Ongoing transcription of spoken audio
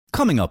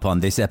Coming up on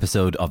this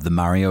episode of the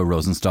Mario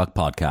Rosenstock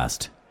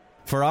Podcast.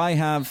 For I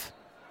have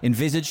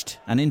envisaged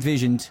and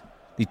envisioned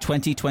the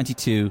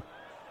 2022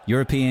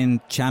 European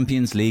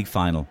Champions League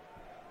final.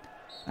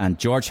 And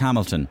George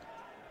Hamilton,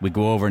 we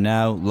go over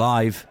now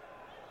live.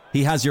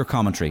 He has your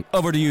commentary.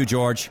 Over to you,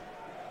 George.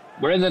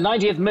 We're in the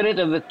 90th minute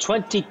of the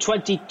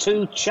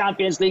 2022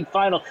 Champions League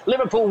final.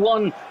 Liverpool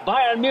won,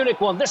 Bayern Munich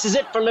won. This is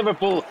it for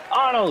Liverpool.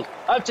 Arnold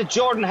out to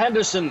Jordan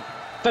Henderson.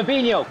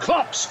 Fabinho,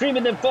 Klopp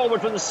screaming them forward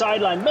from the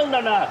sideline.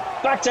 Milner now,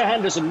 back to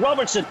Henderson.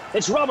 Robertson,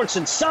 it's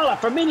Robertson. Salah,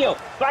 Firmino,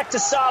 back to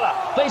Salah.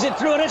 Plays it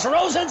through and it's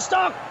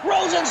Rosenstock.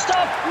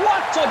 Rosenstock,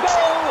 what a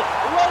goal!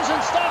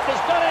 Rosenstock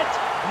has done it.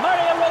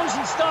 Mario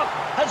Rosenstock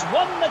has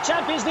won the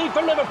Champions League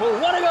for Liverpool.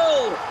 What a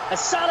goal! A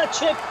Salah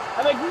chip,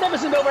 a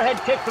magnificent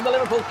overhead kick from the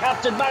Liverpool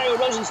captain, Mario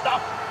Rosenstock.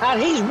 And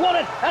he's won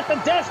it at the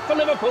death for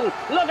Liverpool.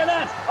 Look at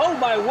that. Oh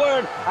my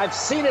word, I've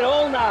seen it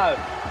all now.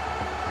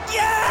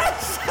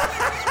 Yes!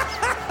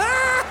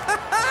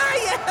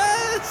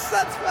 Yes!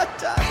 That's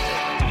fantastic!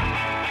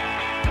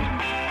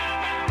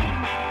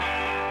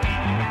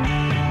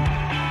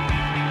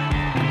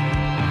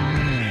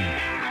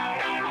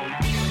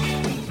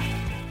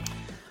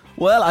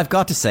 Well, I've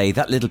got to say,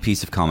 that little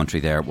piece of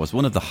commentary there was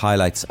one of the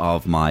highlights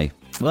of my,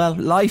 well,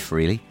 life,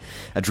 really.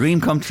 A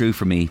dream come true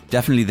for me.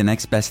 Definitely the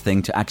next best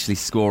thing to actually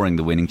scoring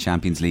the winning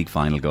Champions League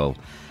final goal.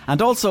 And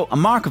also a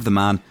mark of the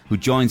man who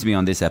joins me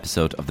on this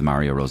episode of the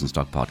Mario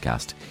Rosenstock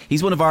Podcast.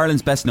 He's one of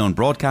Ireland's best-known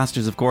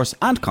broadcasters, of course,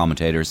 and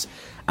commentators,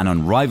 an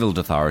unrivalled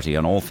authority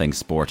on all things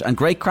sport, and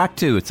great crack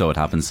too, so it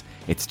happens.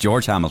 It's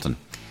George Hamilton.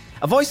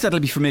 A voice that'll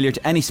be familiar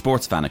to any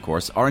sports fan, of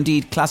course, or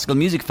indeed classical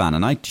music fan,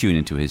 and I tune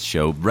into his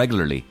show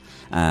regularly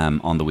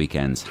on the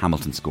weekends,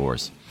 Hamilton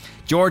Scores.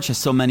 George has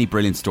so many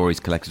brilliant stories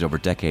collected over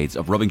decades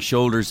of rubbing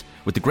shoulders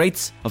with the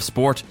greats of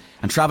sport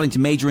and travelling to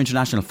major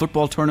international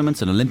football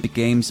tournaments and Olympic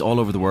Games all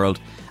over the world.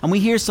 And we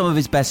hear some of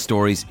his best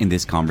stories in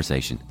this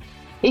conversation.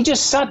 He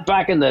just sat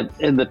back in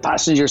the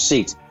passenger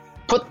seat,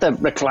 put the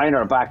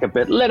recliner back a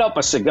bit, lit up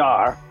a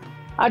cigar,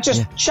 and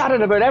just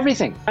chatted about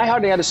everything. I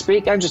hardly had to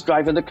speak. I'm just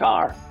driving the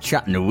car.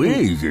 Chatting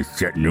away, just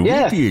chatting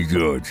away to you,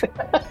 George.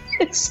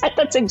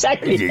 That's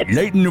exactly it.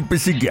 Lighting up a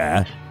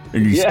cigar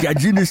and he's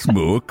catching the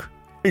smoke.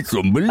 It's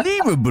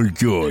unbelievable,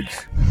 George.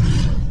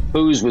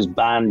 Booze was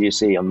banned, you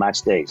see, on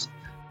match days.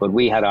 But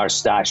we had our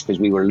stash because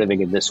we were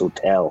living in this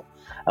hotel.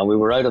 And we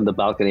were out on the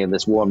balcony on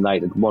this warm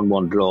night at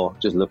 1-1 draw,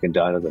 just looking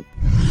down at them.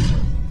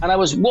 And I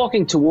was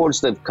walking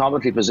towards the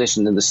commentary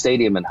position in the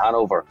stadium in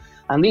Hanover.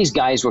 And these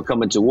guys were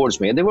coming towards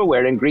me and they were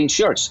wearing green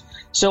shirts.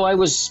 So I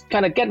was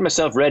kind of getting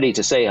myself ready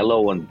to say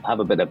hello and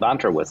have a bit of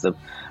banter with them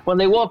when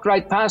they walked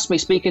right past me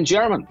speaking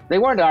German. They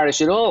weren't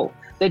Irish at all.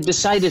 They'd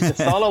decided to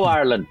follow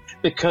Ireland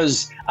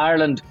because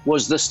Ireland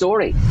was the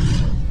story.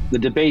 The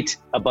debate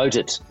about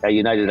it, a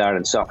United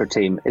Ireland soccer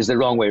team, is the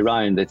wrong way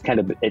round.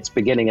 It's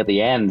beginning at the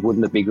end.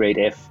 Wouldn't it be great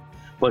if?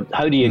 But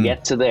how do you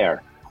get to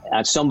there?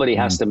 And somebody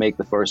has to make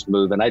the first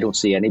move, and I don't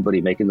see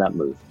anybody making that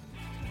move.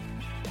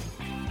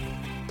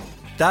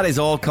 That is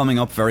all coming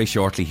up very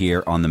shortly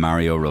here on the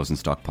Mario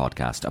Rosenstock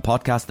Podcast, a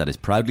podcast that is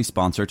proudly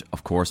sponsored,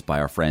 of course, by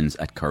our friends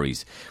at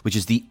Currys, which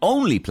is the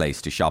only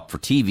place to shop for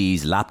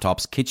TVs,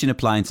 laptops, kitchen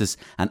appliances,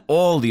 and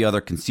all the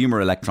other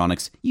consumer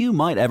electronics you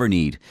might ever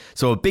need.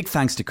 So a big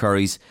thanks to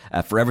Currys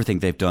for everything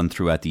they've done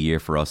throughout the year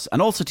for us, and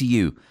also to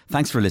you.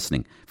 Thanks for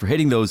listening, for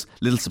hitting those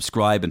little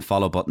subscribe and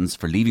follow buttons,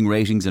 for leaving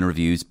ratings and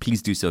reviews.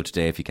 Please do so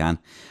today if you can.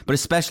 But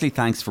especially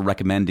thanks for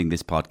recommending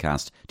this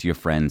podcast to your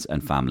friends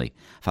and family.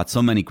 I've had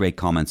so many great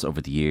comments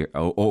over the year,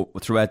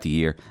 throughout the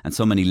year, and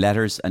so many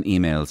letters and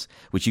emails,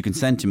 which you can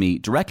send to me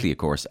directly, of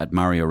course, at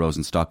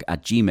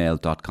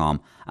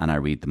mariorosenstock@gmail.com, and I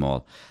read them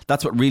all.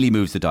 That's what really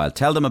moves the dial.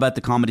 Tell them about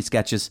the comedy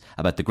sketches,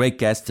 about the great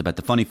guests, about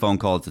the funny phone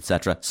calls,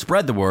 etc.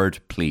 Spread the word,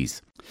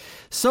 please.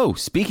 So,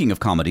 speaking of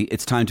comedy,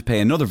 it's time to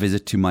pay another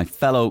visit to my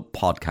fellow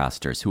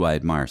podcasters, who I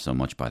admire so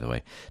much, by the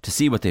way, to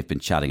see what they've been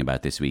chatting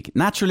about this week.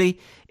 Naturally,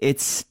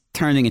 it's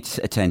turning its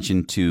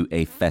attention to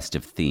a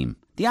festive theme.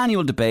 The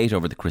annual debate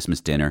over the Christmas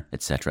dinner,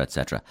 etc.,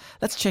 etc.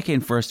 Let's check in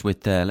first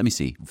with,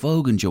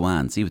 Vogue and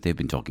Joanne, see what they've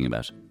been talking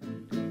about.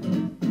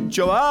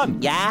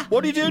 Joanne? Yeah?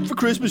 What are you doing for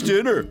Christmas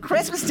dinner?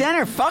 Christmas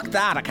dinner? Fuck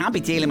that. I can't be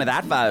dealing with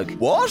that, Vogue.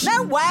 What?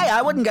 No way.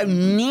 I wouldn't go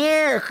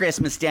near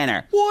Christmas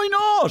dinner. Why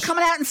not?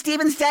 Coming out on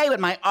Stephen's Day with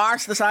my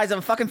arse the size of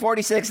a fucking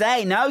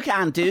 46A. No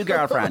can do,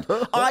 girlfriend.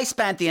 I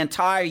spent the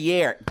entire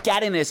year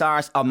getting this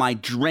arse of my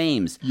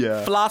dreams.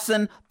 Yeah.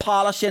 Flossing,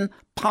 polishing,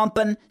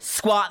 pumping,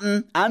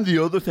 squatting. And the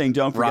other thing,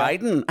 don't forget.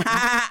 Riding.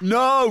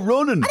 No,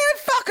 running. I don't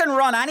fucking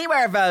run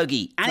anywhere,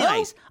 Vogie.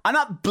 Anyways, I'm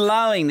not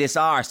blowing this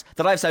arse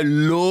that I've so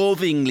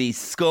lovingly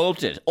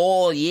sculpted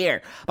all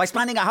year by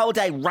spending a whole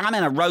day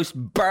ramming a roast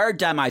bird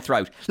down my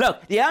throat.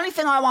 Look, the only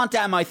thing I want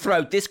down my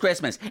throat this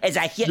Christmas is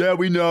a Yeah,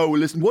 we know. Well,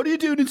 listen, what are you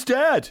doing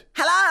instead?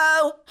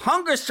 Hello?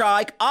 Hunger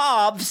strike,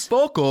 obvs.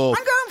 Fuck off.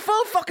 I'm going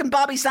full fucking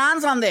Bobby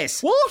Sands on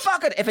this. What?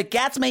 Fuck it. If it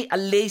gets me, at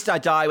least I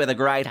die with a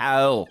great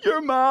howl.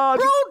 You're mad.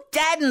 We're all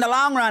dead in the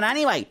long run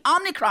anyway.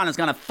 Omicron is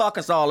going to fuck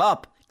us all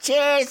up.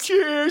 Cheers.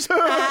 Cheers.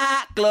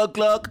 Glug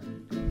glug.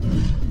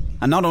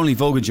 And not only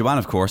Vogue and Joanne,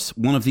 of course,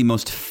 one of the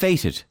most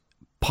fated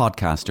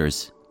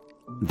podcasters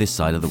this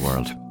side of the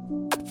world.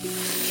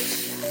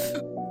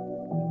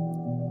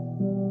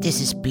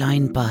 This is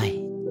Blindboy.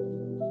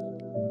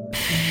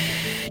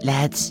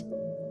 Lads,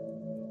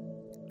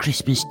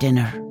 Christmas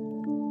dinner.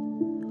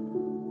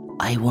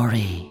 I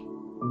worry.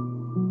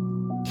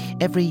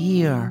 Every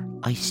year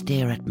I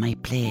stare at my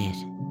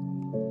plate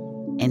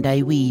and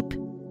I weep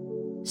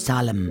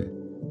solemn,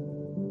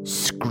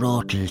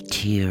 scrotal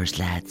tears,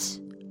 lads.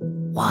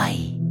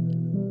 Why?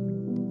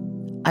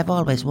 I've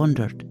always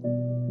wondered.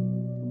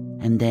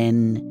 And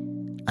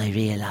then I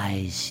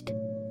realised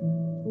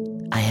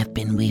I have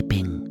been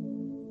weeping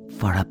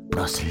for a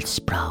Brussels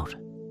sprout.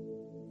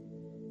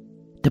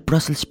 The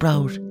Brussels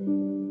sprout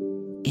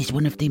is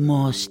one of the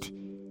most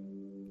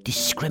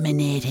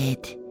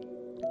discriminated,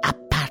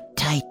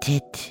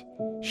 apartheided,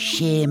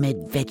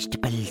 shamed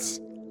vegetables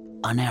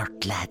on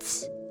earth,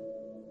 lads.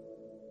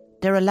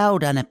 They're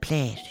allowed on a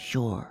plate,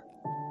 sure.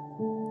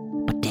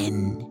 But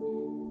then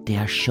they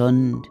are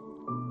shunned,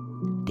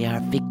 they are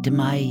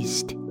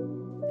victimised,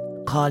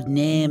 called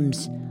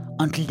names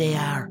until they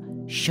are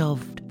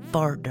shoved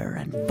further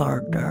and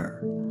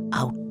further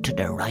out to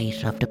the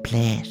right of the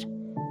plate.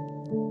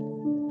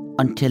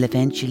 Until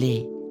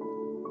eventually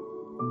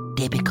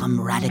they become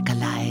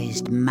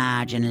radicalised,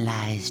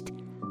 marginalised,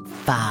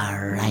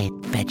 far-right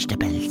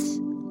vegetables.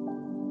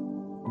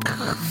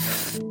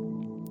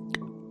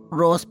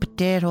 Roast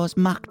potatoes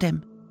mock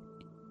them.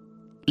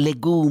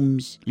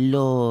 Legumes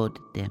load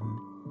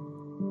them.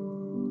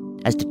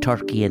 As the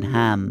turkey and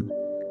ham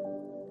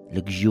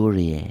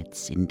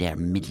luxuriates in their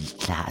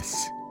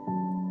middle-class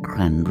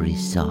cranberry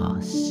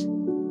sauce,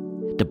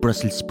 the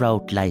Brussels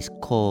sprout lies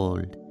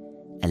cold,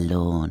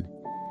 alone,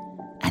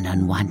 and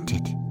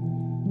unwanted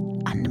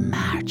on the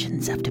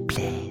margins of the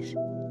plate.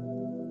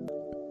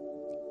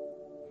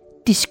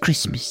 This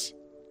Christmas,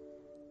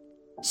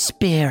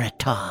 spare a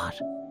thought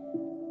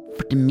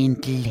for the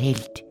mental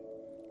health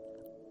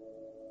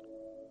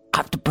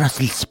of the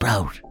Brussels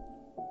sprout.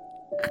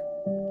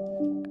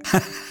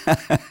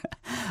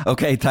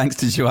 Okay, thanks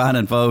to Joanne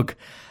and Vogue,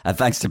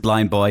 thanks to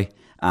Blindboy,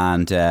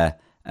 and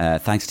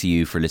thanks to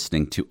you for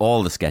listening to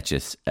all the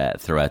sketches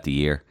throughout the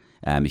year.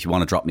 If you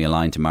want to drop me a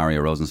line to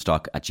Mario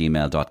Rosenstock at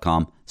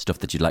gmail.com, stuff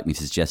that you'd like me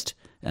to suggest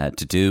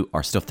to do,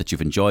 or stuff that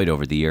you've enjoyed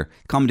over the year.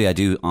 Comedy I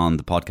do on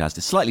the podcast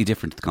is slightly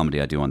different to the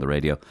comedy I do on the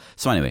radio.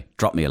 So anyway,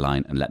 drop me a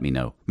line and let me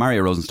know.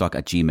 Mario Rosenstock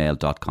at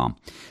gmail.com.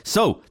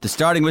 So, the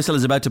starting whistle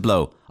is about to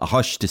blow. A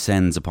hush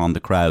descends upon the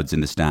crowds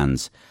in the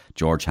stands.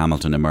 George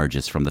Hamilton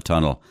emerges from the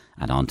tunnel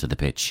and onto the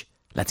pitch.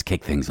 Let's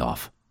kick things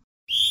off.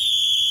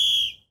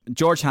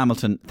 George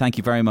Hamilton, thank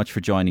you very much for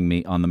joining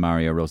me on the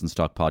Mario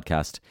Rosenstock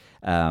podcast.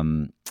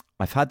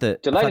 I've had the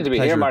delighted to be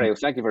here, Mario.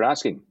 Thank you for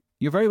asking.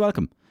 You're very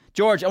welcome,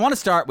 George. I want to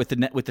start with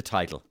the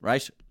title,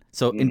 right?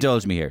 So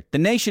indulge me here. The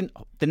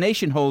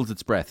nation holds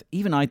its breath.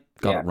 Even I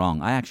got it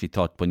wrong. I actually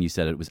thought when you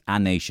said it was a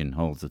nation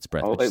holds its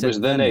breath. Oh, it was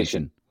the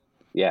nation.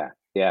 Yeah,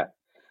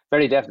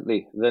 very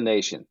definitely the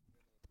nation.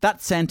 That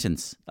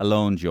sentence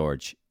alone,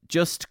 George,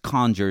 just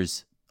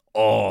conjures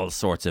all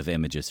sorts of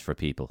images for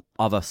people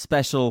of a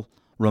special,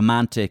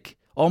 romantic,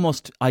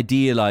 almost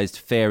idealized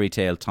fairy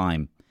tale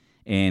time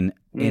in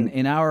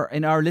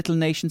our little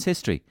nation's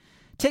history.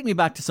 Take me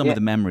back to some of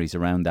the memories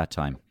around that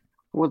time.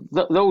 Well,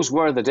 those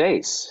were the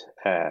days.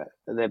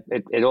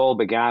 It all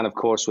began, of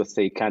course, with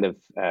the kind of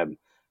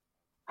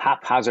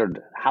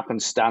haphazard,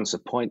 happenstance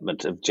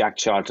appointment of Jack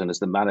Charlton as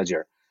the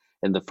manager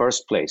in the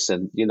first place.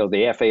 And, you know,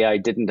 the FAI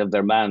didn't have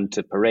their man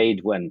to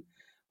parade when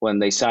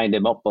they signed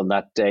him up on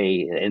that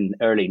day in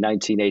early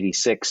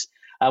 1986.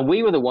 And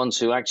we were the ones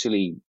who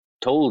actually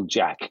told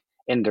Jack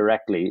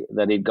indirectly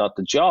that he'd got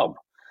the job.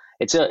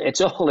 It's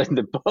all in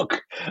the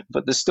book,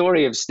 but the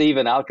story of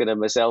Stephen Alkin and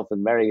myself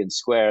in Merrion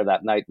Square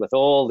that night with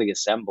all the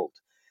assembled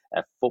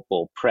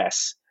football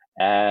press,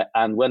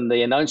 and when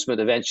the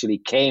announcement eventually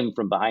came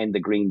from behind the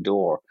green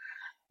door,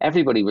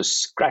 everybody was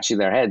scratching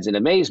their heads in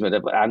amazement.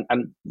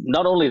 And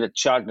not only that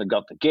Charlton had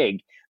got the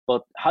gig,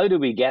 but how do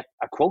we get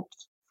a quote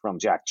from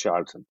Jack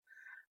Charlton?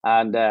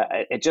 And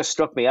it just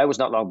struck me. I was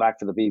not long back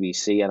for the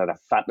BBC and had a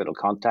fat little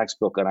contacts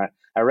book, and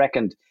I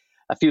reckoned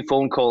a few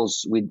phone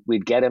calls,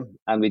 we'd get him,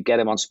 and we'd get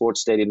him on Sports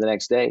Stadium the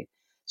next day.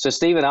 So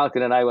Stephen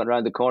Alkin and I went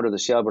round the corner of the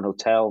Shelbourne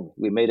Hotel.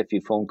 We made a few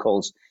phone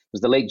calls. It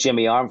was the late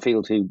Jimmy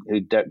Armfield who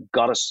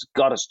got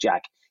us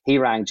Jack. He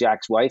rang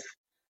Jack's wife,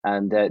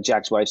 and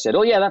Jack's wife said,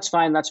 "Oh yeah, that's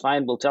fine.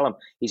 We'll tell him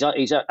he's out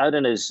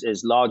in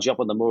his lodge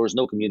up on the moors,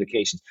 no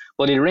communications.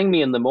 But he'll ring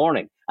me in the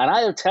morning, and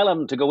I'll tell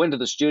him to go into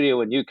the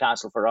studio in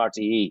Newcastle for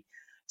RTE."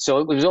 So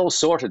it was all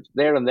sorted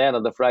there and then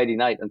on the Friday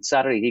night. And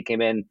Saturday he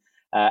came in.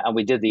 And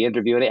we did the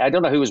interview. And I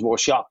don't know who was more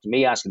shocked,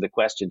 me asking the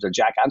questions or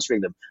Jack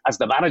answering them as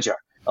the manager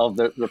of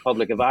the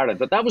Republic of Ireland.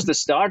 But that was the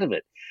start of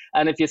it.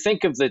 And if you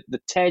think of the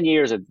 10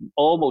 years,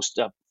 almost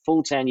a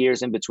full 10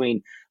 years in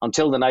between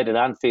until the night at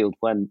Anfield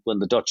when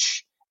the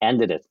Dutch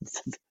ended it,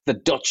 the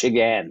Dutch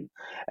again,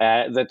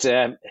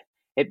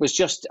 it was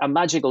just a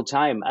magical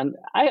time. And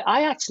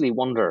I actually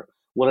wonder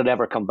will it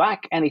ever come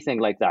back? Anything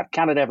like that?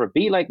 Can it ever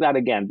be like that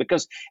again?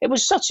 Because it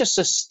was such a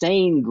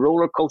sustained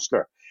roller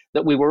coaster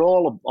that we were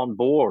all on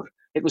board.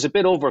 It was a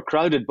bit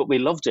overcrowded, but we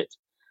loved it.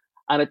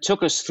 And it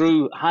took us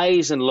through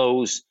highs and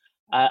lows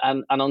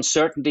and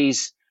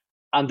uncertainties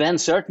and then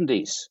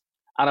certainties.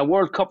 And a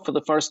World Cup for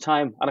the first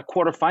time, and a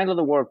quarter-final of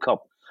the World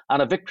Cup,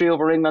 and a victory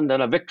over England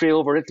and a victory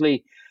over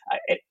Italy.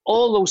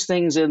 All those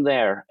things in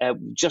there,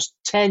 just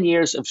 10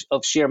 years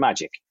of sheer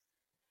magic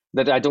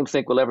that I don't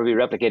think will ever be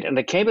replicated. And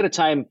it came at a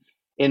time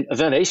in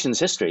the nation's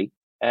history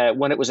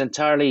when it was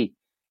entirely,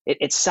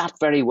 it sat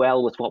very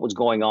well with what was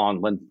going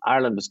on, when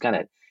Ireland was kind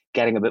of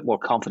getting a bit more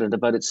confident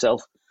about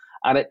itself.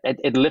 And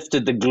it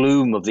lifted the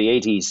gloom of the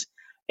 80s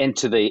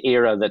into the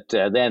era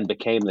that then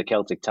became the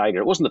Celtic Tiger.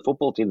 It wasn't the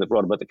football team that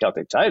brought about the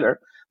Celtic Tiger,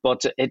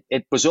 but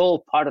it was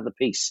all part of the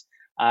piece.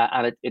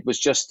 And it was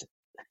just,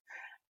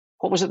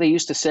 what was it they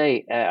used to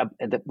say?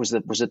 Was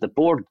it the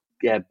Board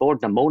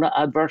Namona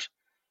advert?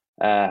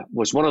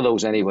 Was one of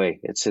those anyway.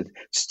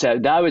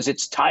 Now is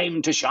its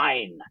time to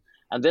shine.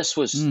 And this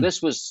was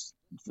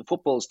the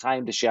football's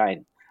time to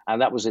shine.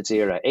 And that was its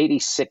era,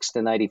 86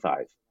 to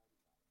 95.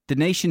 The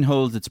Nation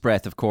Holds Its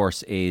Breath, of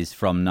course, is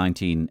from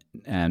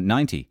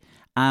 1990.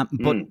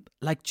 But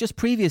like just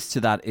previous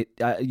to that,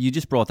 you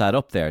just brought that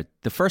up there.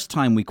 The first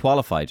time we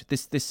qualified,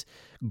 this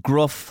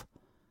gruff,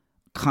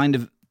 kind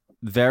of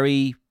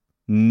very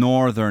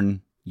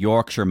northern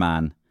Yorkshire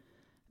man,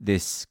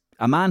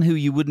 a man who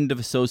you wouldn't have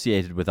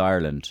associated with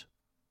Ireland,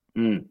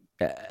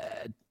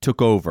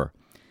 took over.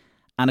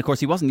 And of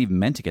course, he wasn't even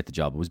meant to get the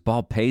job. It was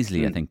Bob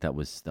Paisley, I think, that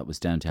was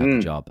down to have the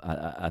job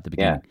at the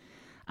beginning. Yeah.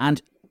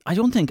 And I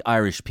don't think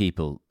Irish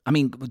people, I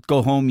mean,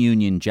 Go Home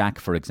Union Jack,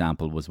 for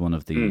example, was one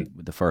of the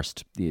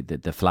first,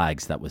 the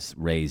flags that was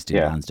raised in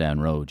Lansdowne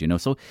Road, you know.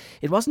 So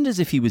it wasn't as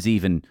if he was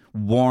even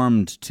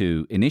warmed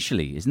to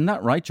initially. Isn't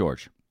that right,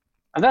 George?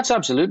 And that's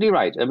absolutely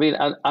right. I mean,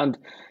 and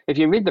if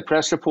you read the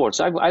press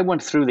reports, I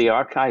went through the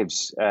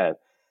archives,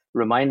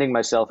 reminding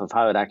myself of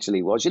how it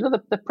actually was. You know,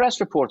 the press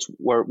reports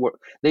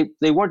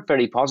they weren't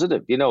very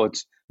positive. You know,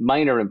 it's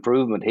minor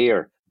improvement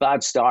here.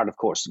 Bad start, of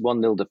course,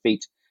 1-0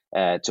 defeat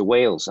to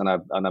Wales on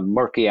a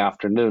murky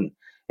afternoon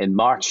in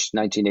March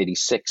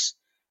 1986.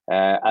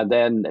 And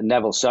then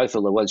Neville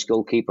Southall, the Welsh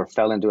goalkeeper,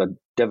 fell into a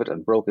divot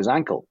and broke his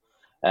ankle.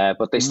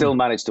 But they still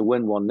managed to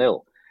win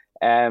 1-0.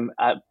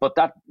 But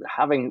that,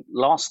 having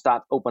lost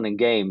that opening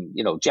game,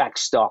 you know,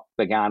 Jack's stock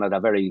began at a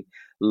very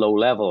low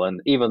level. And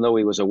even though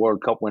he was a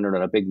World Cup winner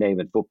and a big name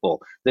in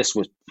football,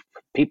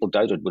 people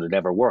doubted would it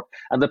ever work.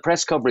 And the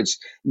press coverage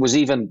was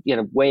even, you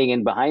know, weighing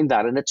in behind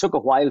that. And it took a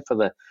while for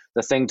the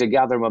thing to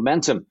gather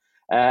momentum.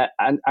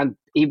 And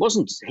he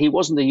wasn't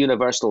a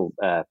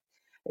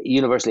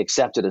universally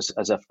accepted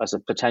as a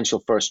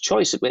potential first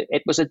choice.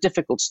 It was a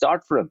difficult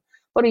start for him,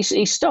 but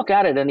he stuck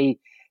at it. And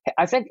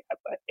I think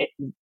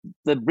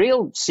the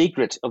real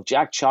secret of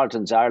Jack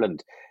Charlton's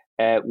Ireland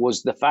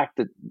was the fact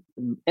that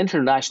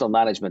international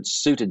management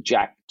suited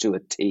Jack to a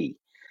T.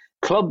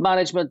 Club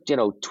management, you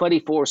know,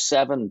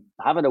 24/7,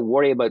 having to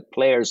worry about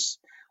players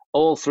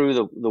all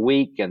through the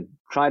week and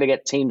trying to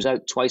get teams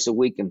out twice a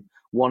week and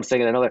one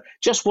thing and another,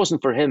 just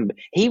wasn't for him.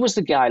 He was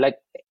the guy, like,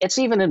 it's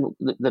even in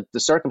the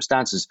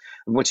circumstances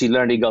in which he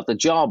learned he got the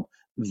job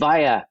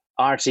via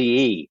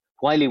RTE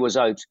while he was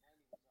out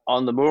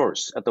on the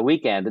moors at the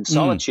weekend in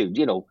solitude,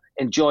 you know,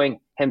 enjoying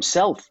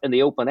himself in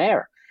the open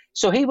air.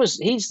 So he was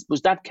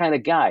that kind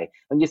of guy.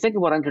 And you think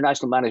of what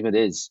international management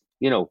is,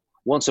 you know,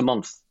 once a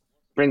month,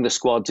 bring the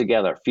squad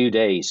together, few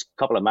days,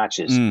 couple of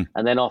matches,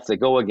 and then off they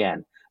go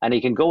again. And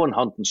he can go and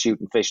hunt and shoot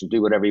and fish and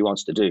do whatever he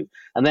wants to do.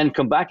 And then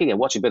come back again,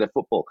 watch a bit of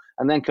football,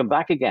 and then come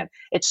back again.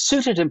 It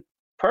suited him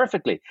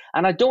perfectly.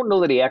 And I don't know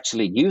that he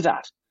actually knew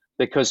that,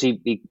 because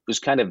he was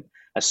kind of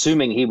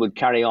assuming he would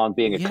carry on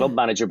being a club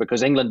manager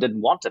because England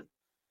didn't want him.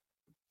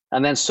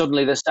 And then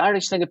suddenly this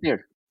Irish thing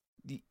appeared.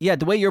 Yeah,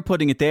 the way you're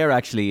putting it there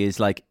actually is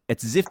like,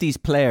 it's as if these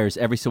players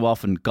every so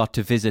often got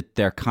to visit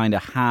their kind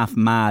of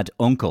half-mad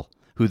uncle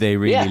who they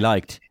really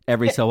liked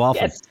every so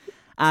often. Yes.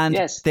 And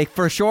they,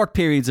 for short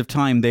periods of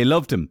time, they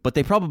loved him, but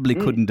they probably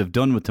couldn't have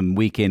done with him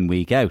week in,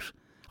 week out,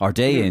 or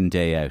day in,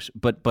 day out.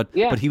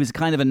 But he was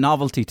kind of a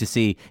novelty to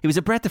see. He was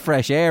a breath of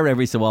fresh air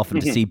every so often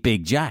to see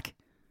Big Jack.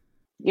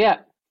 Yeah,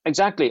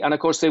 exactly. And of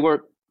course, they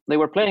were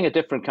playing a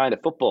different kind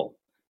of football.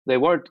 They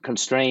weren't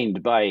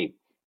constrained by,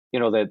 you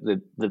know,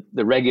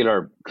 the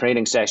regular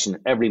training session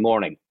every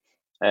morning,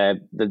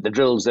 the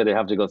drills that they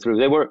have to go through.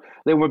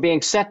 They were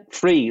being set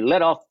free,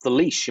 let off the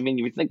leash. I mean,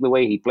 you would think the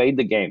way he played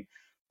the game,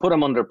 put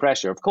him under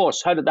pressure. Of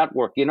course, how did that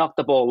work? You knock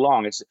the ball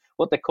long. It's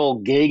what they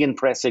call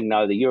gegenpressing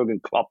now, the Jurgen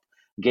Klopp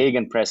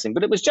gegenpressing.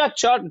 But it was Jack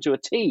Charlton to a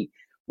T,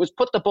 was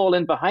put the ball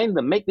in behind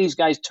them, make these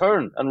guys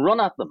turn and run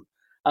at them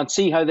and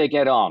see how they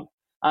get on.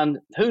 And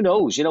who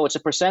knows, you know, it's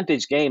a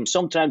percentage game.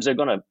 Sometimes they're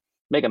going to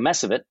make a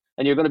mess of it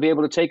and you're going to be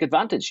able to take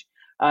advantage.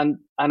 And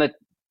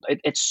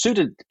it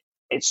suited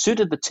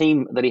the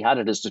team that he had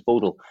at his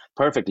disposal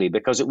perfectly,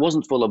 because it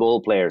wasn't full of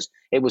old players.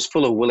 It was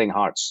full of willing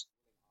hearts.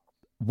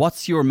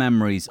 What's your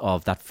memories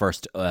of that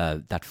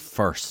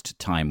first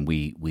time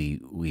we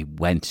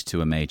went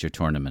to a major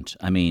tournament?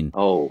 I mean,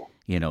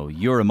 You know,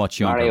 you're a much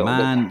younger Mario,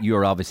 man.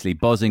 You're obviously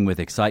buzzing with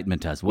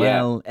excitement as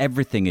well. Yeah.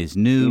 Everything is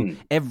new.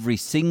 Every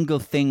single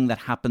thing that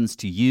happens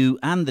to you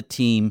and the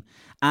team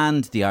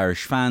and the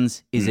Irish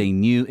fans is a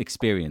new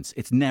experience.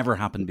 It's never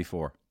happened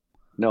before.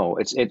 No,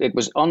 it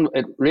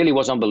really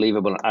was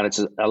unbelievable, and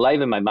it's alive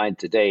in my mind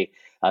today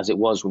as it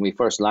was when we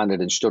first landed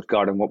in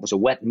Stuttgart on what was a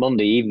wet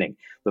Monday evening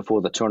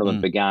before the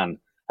tournament began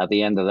at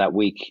the end of that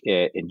week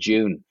in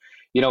June.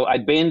 You know,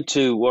 I'd been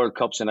to World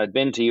Cups and I'd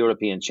been to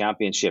European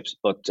Championships,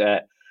 but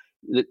there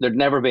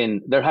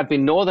had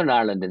been Northern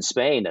Ireland in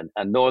Spain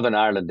and Northern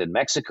Ireland in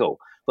Mexico,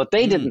 but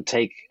they didn't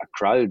take a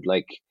crowd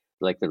like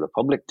the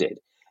Republic did.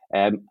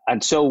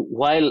 And so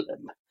while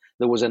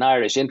there was an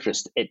Irish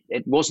interest,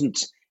 it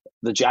wasn't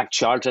the Jack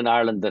Charlton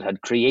Ireland that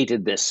had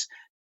created this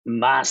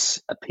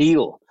mass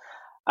appeal.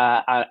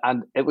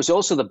 And it was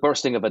also the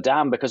bursting of a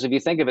dam, because if you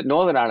think of it,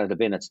 Northern Ireland had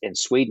been in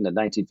Sweden in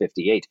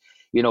 1958.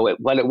 You know,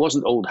 while it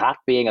wasn't old hat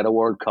being at a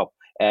World Cup,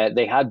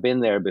 they had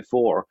been there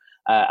before.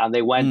 And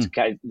they went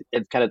kind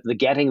of the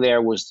getting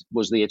there was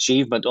the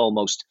achievement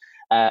almost.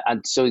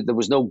 And so there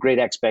was no great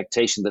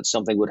expectation that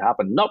something would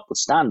happen,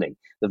 notwithstanding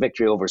the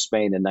victory over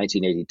Spain in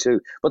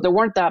 1982. But there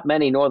weren't that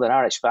many Northern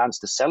Irish fans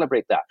to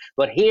celebrate that.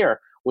 But here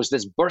was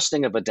this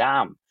bursting of a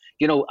dam.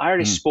 You know,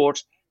 Irish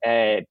sport,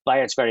 by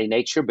its very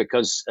nature,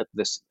 because of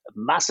this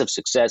massive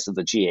success of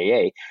the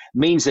GAA,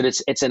 means that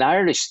it's an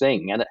Irish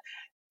thing. And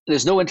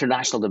there's no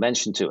international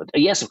dimension to it.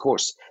 Yes, of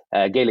course,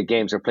 Gaelic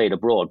games are played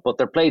abroad, but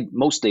they're played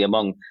mostly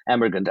among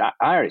emigrant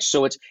Irish.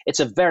 So it's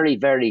a very,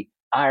 very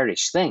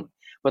Irish thing.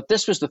 But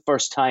this was the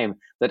first time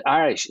that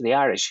the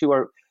Irish, who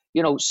are,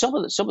 you know, some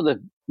of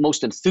the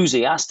most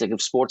enthusiastic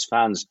of sports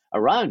fans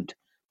around,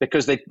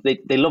 because they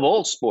love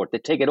all sport. They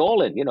take it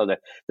all in. You know,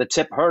 the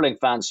tip hurling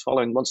fans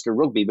following Munster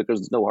rugby because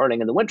there's no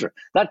hurling in the winter.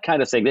 That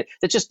kind of thing.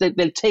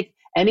 They'll take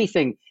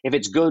anything if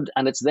it's good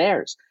and it's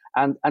theirs.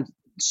 And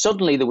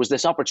suddenly there was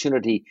this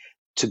opportunity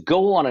to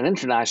go on an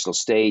international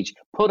stage,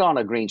 put on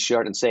a green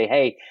shirt and say,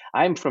 hey,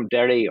 I'm from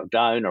Derry or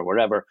Down or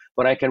wherever,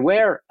 but I can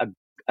wear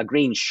a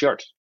green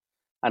shirt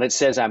and it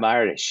says I'm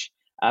Irish.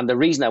 And the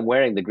reason I'm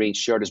wearing the green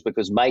shirt is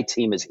because my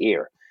team is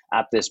here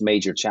at this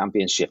major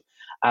championship.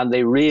 And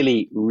they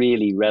really,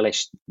 really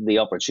relished the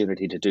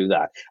opportunity to do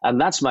that. And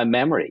that's my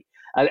memory.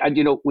 And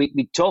you know,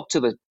 we talked to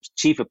the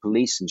chief of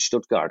police in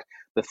Stuttgart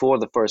before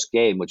the first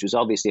game, which was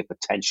obviously a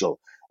potential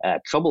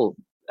trouble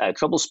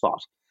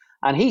spot.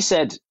 And he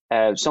said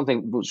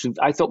something which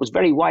I thought was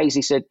very wise.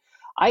 He said,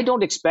 I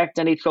don't expect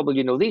any trouble.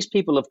 You know, these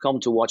people have come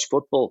to watch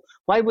football.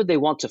 Why would they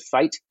want to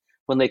fight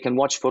when they can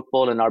watch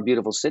football in our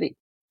beautiful city?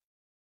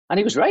 And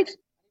he was right.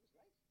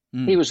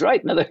 He was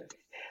right. Now,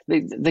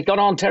 they got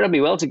on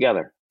terribly well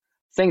together.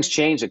 Things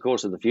changed, of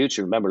course, in the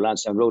future. Remember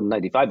Lansdowne Road in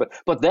 '95,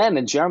 but then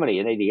in Germany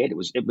in '88,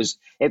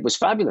 it was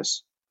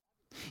fabulous.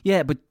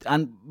 Yeah, but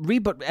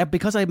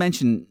because I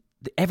mentioned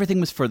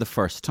everything was for the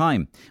first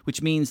time,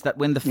 which means that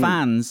when the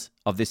fans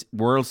of this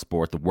world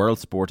sport, the world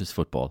sport is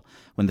football,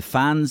 when the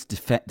fans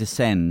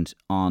descend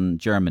on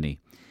Germany,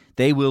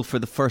 they will for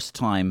the first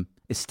time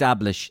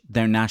establish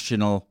their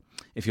national,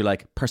 if you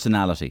like,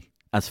 personality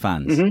as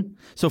fans.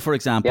 So, for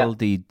example,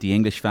 the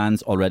English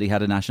fans already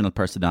had a national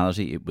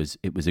personality. It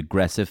was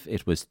aggressive,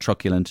 it was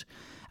truculent,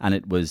 and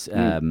it was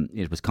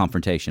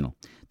confrontational.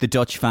 The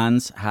Dutch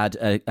fans had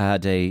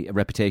a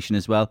reputation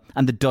as well,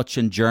 and the Dutch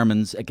and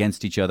Germans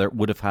against each other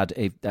would have had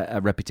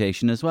a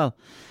reputation as well.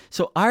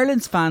 So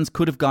Ireland's fans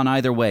could have gone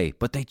either way,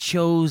 but they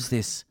chose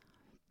this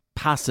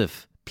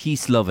passive,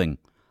 peace-loving,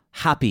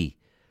 happy,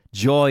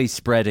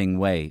 joy-spreading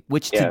way,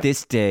 which to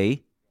this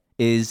day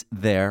is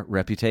their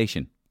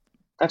reputation.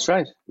 That's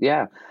right.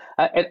 Yeah.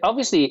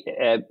 Obviously,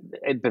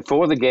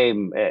 before the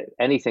game,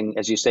 anything,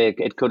 as you say,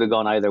 it could have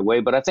gone either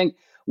way. But I think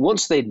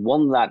once they'd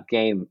won that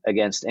game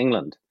against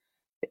England,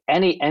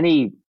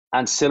 any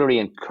ancillary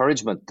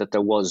encouragement that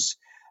there was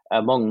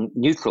among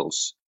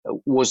neutrals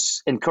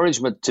was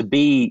encouragement to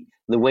be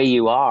the way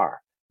you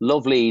are,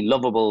 lovely,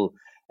 lovable,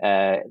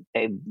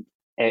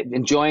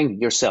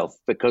 enjoying yourself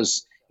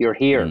because you're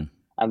here.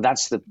 And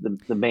that's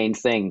the main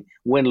thing,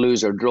 win,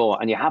 lose or draw.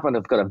 And you happen to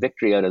have got a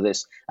victory out of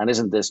this. And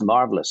isn't this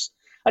marvellous?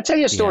 I'll tell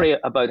you a story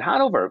about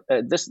Hanover.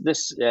 This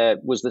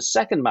was the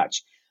second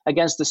match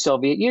against the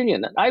Soviet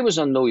Union. And I was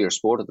on Know Your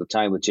Sport at the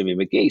time with Jimmy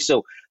McGee.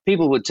 So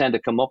people would tend to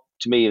come up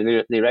to me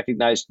and they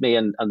recognized me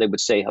and they would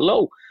say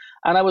hello.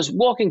 And I was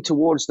walking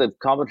towards the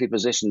commentary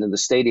position in the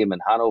stadium in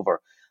Hanover.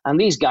 And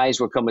these guys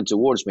were coming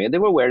towards me and they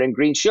were wearing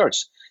green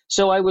shirts.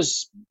 So I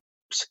was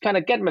kind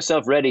of getting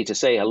myself ready to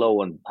say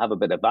hello and have a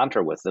bit of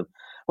banter with them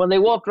when they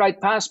walked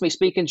right past me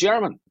speaking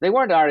German. They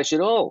weren't Irish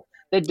at all.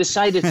 They'd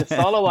decided to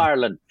follow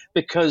Ireland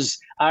because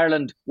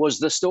Ireland was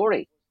the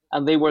story.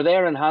 And they were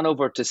there in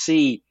Hanover to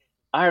see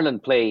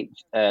Ireland play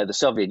the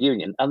Soviet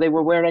Union, and they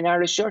were wearing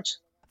Irish shirts.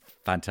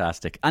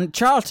 Fantastic. And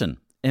Charlton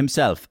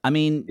himself, I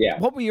mean,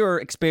 what were your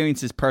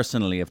experiences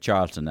personally of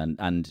Charlton?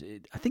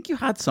 And I think you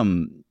had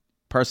some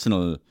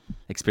personal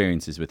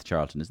experiences with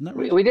Charlton, isn't that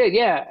right? We did,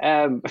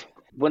 yeah.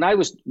 When I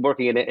was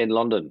working in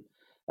London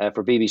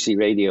for BBC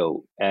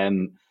Radio,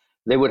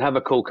 they would have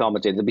a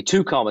co-commentator. There'd be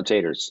two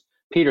commentators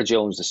Peter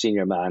Jones, the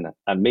senior man,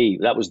 and me.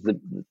 That was the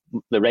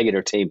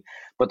regular team.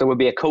 But there would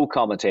be a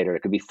co-commentator.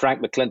 It could be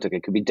Frank McClintock.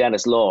 It could be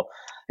Dennis Law.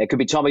 It could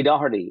be Tommy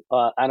Doherty.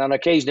 And on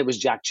occasion, it was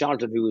Jack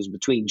Charlton, who was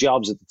between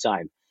jobs at the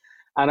time.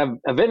 And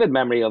a vivid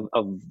memory of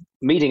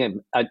meeting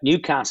him at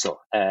Newcastle.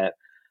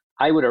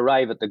 I would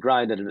arrive at the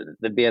ground, and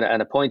there'd be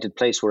an appointed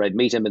place where I'd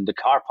meet him in the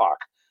car park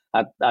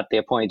at the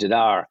appointed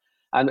hour.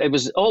 And it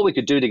was all we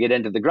could do to get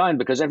into the ground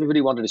because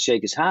everybody wanted to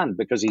shake his hand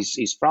because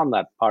he's from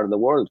that part of the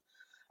world.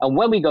 And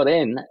when we got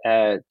in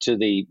to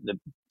the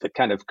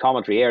kind of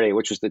commentary area,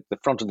 which was the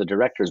front of the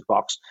director's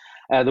box,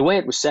 the way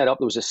it was set up,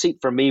 there was a seat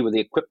for me with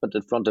the equipment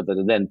in front of it,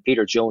 and then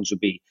Peter Jones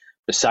would be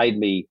beside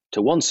me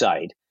to one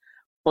side.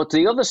 But to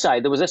the other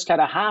side, there was this kind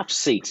of half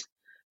seat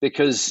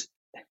because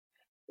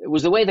it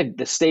was the way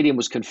the stadium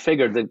was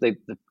configured.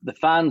 The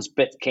fans'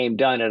 bit came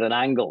down at an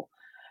angle.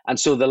 And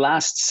so the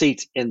last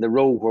seat in the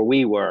row where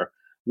we were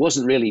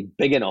wasn't really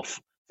big enough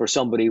for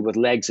somebody with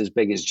legs as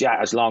big as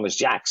as long as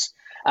Jack's.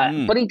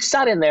 But he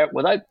sat in there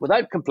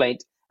without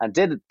complaint and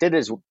did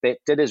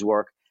his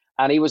work,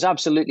 and he was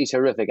absolutely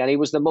terrific. And he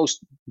was the most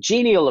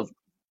genial of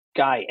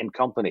guy in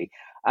company,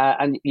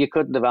 and you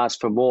couldn't have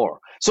asked for more.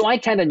 So I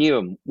kind of knew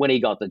him when he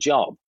got the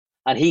job,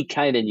 and he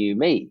kind of knew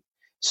me.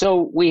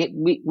 So we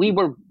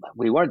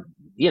weren't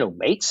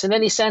mates in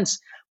any sense,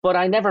 but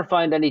I never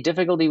found any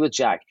difficulty with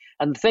Jack.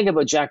 And the thing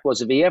about Jack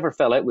was, if he ever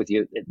fell out with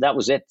you, that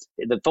was it.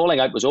 The falling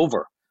out was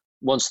over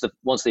once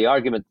the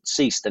argument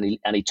ceased, and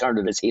he turned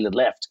on his heel and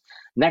left.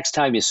 Next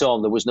time you saw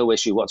him, there was no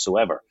issue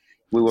whatsoever.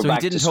 We were back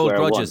to square one. So he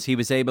didn't hold grudges. He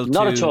was able to.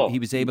 Not at all. He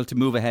was able to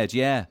move ahead.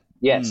 Yeah.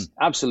 Yes,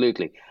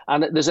 absolutely.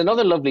 And there's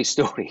another lovely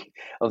story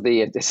of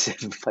the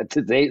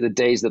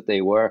days that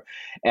they were.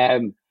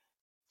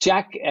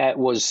 Jack there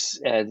was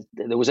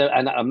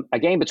a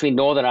game between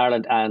Northern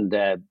Ireland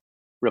and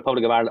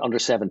Republic of Ireland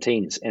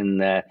under-17s in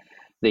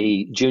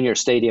the junior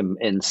stadium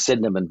in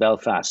Sydenham in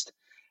Belfast,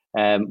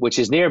 which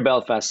is near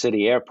Belfast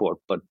City Airport.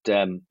 But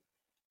the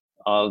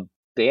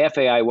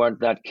FAI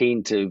weren't that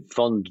keen to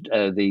fund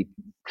the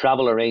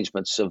travel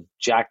arrangements of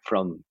Jack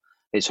from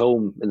his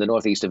home in the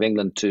northeast of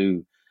England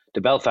to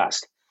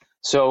Belfast.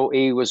 So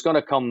he was going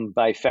to come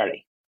by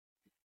ferry,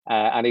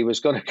 and he was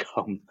going to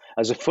come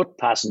as a foot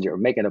passenger,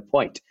 making a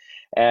point.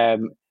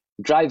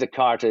 Drive the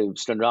car to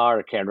Stranraer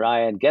or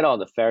Cairnryan, get on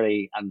the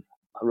ferry and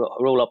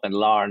roll up in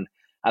Larne,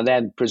 and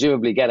then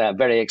presumably get a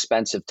very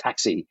expensive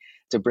taxi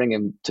to bring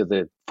him to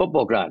the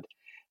football ground.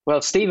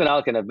 Well, Stephen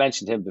Alkin, I've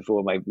mentioned him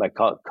before, my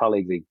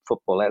colleague, the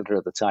football editor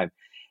at the time.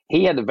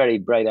 He had a very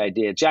bright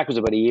idea. Jack was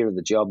about a year in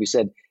the job. He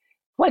said,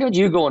 why don't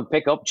you go and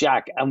pick up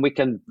Jack and we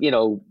can,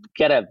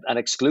 get an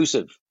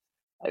exclusive?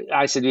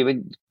 I said, we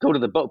would go to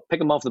the boat,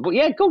 pick him off the boat.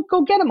 Yeah,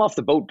 go get him off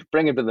the boat,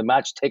 bring him to the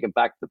match, take him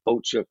back to the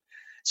boat show.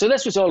 So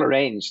this was all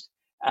arranged,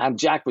 and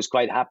Jack was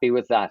quite happy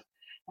with that.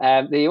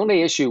 The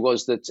only issue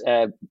was that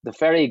the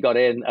ferry got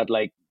in at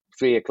like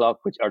 3 o'clock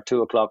or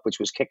 2 o'clock, which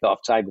was kickoff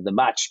time of the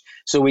match.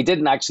 So we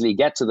didn't actually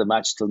get to the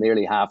match till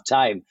nearly half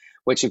time,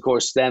 which of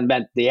course then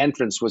meant the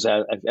entrance was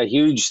a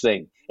huge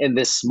thing in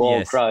this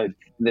small crowd,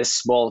 in this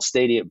small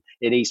stadium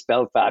in East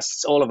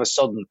Belfast. All of a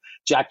sudden,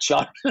 Jack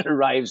Charlton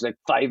arrives like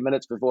 5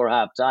 minutes before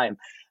half time.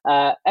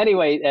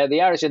 Anyway,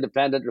 the Irish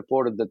Independent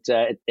reported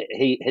that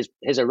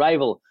his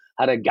arrival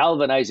had a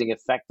galvanizing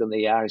effect on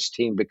the Irish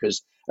team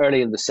because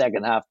early in the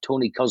second half,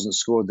 Tony Cousins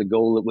scored the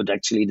goal that would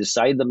actually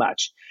decide the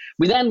match.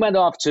 We then went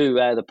off to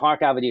the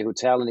Park Avenue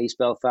Hotel in East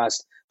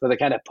Belfast for the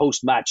kind of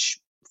post-match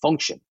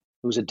function.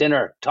 It was a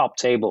dinner, top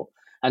table,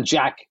 and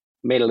Jack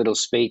made a little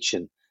speech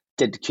and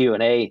did the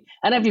Q&A,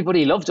 and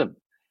everybody loved him.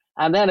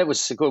 And then it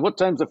was, what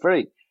time's the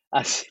ferry?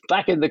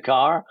 Back in the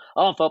car,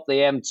 off up the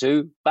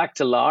M2, back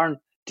to Larne,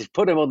 to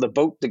put him on the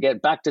boat to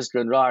get back to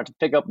Stranraer to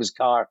pick up his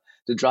car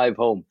to drive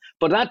home.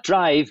 But that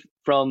drive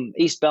from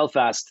East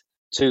Belfast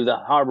to the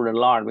harbour in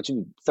Larne, which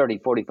was 30,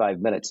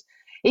 45 minutes,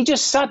 he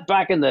just sat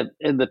back in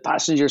the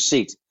passenger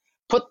seat,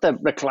 put the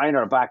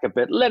recliner back a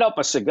bit, lit up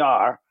a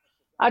cigar,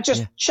 and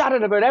just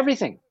chatted about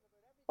everything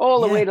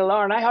all the way to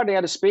Larne. I hardly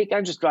had to speak.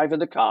 I'm just driving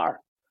the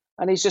car.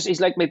 And he's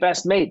like my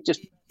best mate.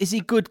 Is he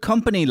good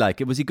company?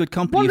 Was he good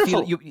company?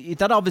 Wonderful. You feel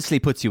that obviously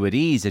puts you at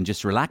ease and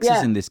just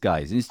relaxes in this guy.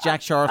 And it's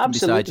Jack Charlton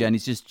beside you, and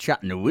he's just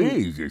chatting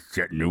away. He's just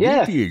chatting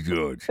away to you,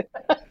 George.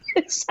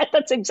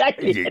 That's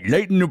exactly it.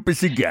 Lighting up a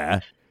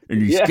cigar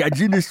and he's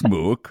catching the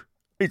smoke.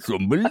 It's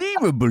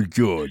unbelievable,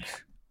 George.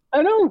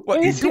 I know. What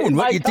are you doing?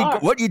 What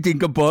do you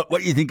think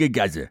of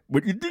Gaza?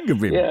 What do you think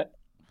of him? Yeah,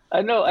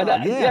 I know. And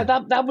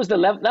that was the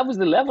level. That was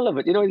the level of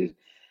it.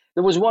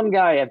 There was one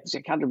guy,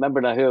 I can't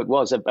remember now who it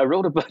was. I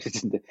wrote about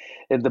it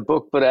in the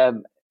book, but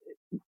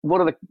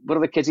one of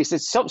the kids, he said,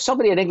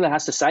 somebody in England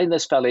has to sign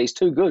this fella. He's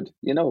too good,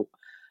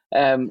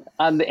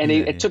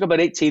 It took about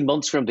 18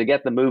 months for him to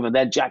get the move, and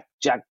then Jack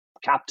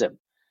capped him.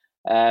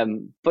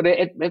 But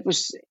it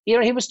was,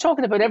 he was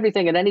talking about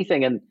everything and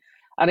anything, and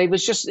he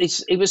was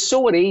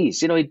so at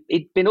ease.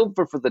 He'd been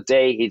over for the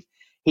day.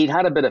 He'd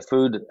had a bit of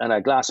food and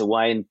a glass of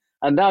wine,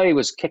 and now he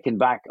was kicking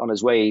back on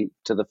his way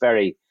to the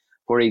ferry,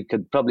 where he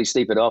could probably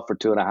sleep it off for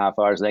 2.5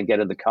 hours and then get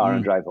in the car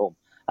and drive home.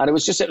 And it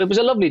was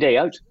a lovely day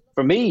out.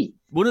 for me.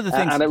 One of the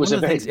things, and it was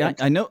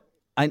I know.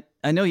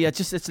 I know, yeah,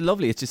 it's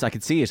lovely. It's just, I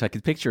could see it. I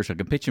could picture it. I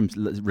could picture him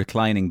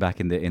reclining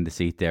back in the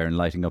seat there and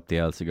lighting up the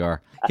old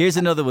cigar. Here's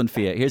another one for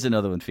you.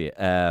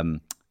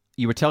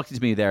 You were talking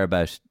to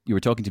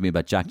me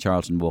about Jack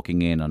Charlton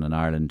walking in on an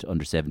Ireland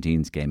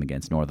under-17s game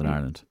against Northern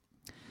Ireland.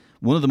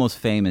 One of the most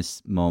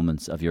famous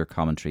moments of your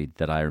commentary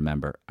that I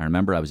remember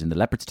I was in the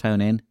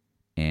Leopardstown Inn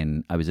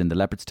in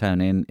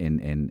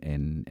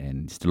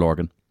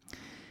Stillorgan.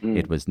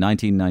 It was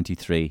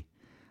 1993.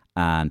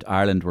 And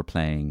Ireland were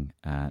playing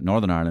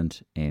Northern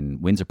Ireland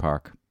in Windsor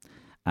Park,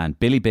 and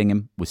Billy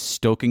Bingham was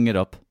stoking it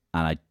up,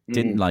 and I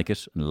didn't like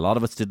it, and a lot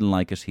of us didn't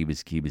like it. He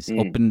was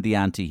up in the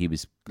ante. He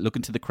was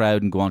looking to the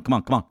crowd and going,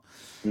 come on.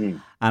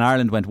 And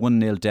Ireland went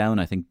 1-0 down.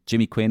 I think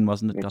Jimmy Quinn,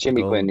 wasn't it?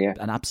 Jimmy Quinn, yeah.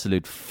 An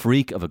absolute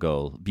freak of a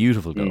goal.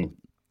 Beautiful goal.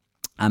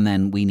 And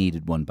then we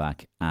needed one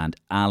back, and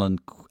Alan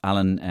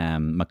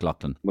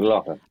McLaughlin.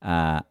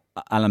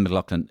 Alan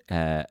McLaughlin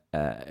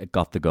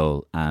got the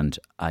goal, and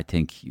I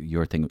think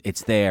you're thinking,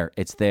 it's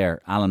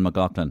there, Alan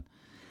McLaughlin.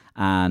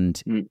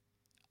 And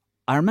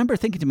I remember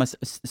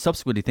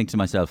subsequently thinking to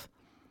myself,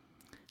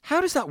 how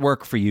does that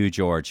work for you,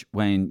 George,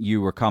 when you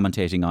were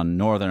commentating on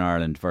Northern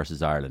Ireland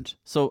versus Ireland?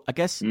 So I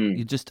guess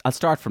I'll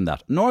start from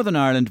that. Northern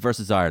Ireland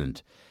versus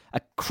Ireland,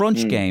 a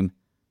crunch game.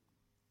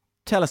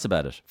 Tell us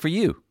about it, for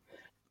you.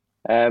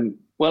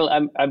 Well,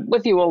 I'm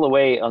with you all the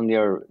way on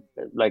your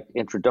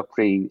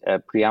introductory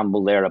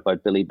preamble there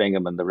about Billy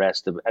Bingham and the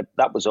rest of it.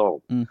 That was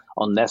all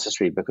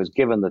unnecessary, because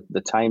given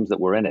the times that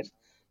we're in it,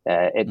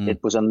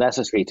 it was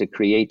unnecessary to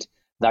create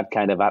that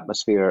kind of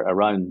atmosphere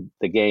around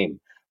the game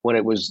when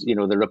it was,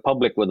 the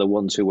Republic were the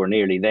ones who were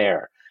nearly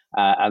there,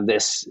 and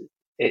this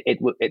it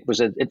was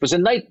a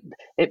night.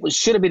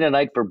 Should have been a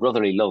night for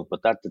brotherly love,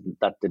 but that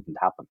didn't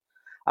happen,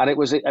 and it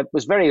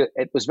was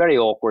very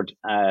awkward.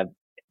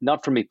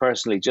 Not for me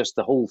personally, just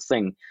the whole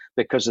thing,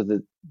 because of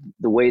the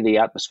way the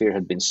atmosphere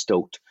had been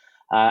stoked.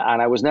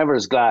 And I was never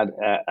as glad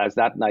as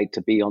that night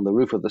to be on the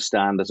roof of the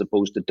stand as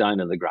opposed to down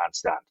in the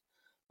grandstand,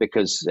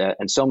 because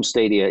in some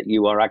stadia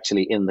you are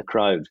actually in the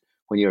crowd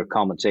when you're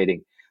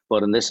commentating,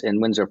 but in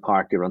Windsor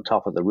Park you're on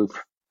top of the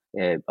roof,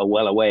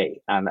 well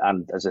away.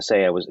 And as I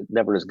say, I was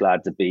never as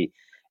glad to be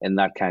in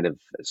that kind of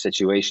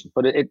situation.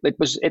 But it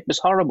was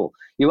horrible.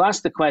 You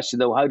asked the question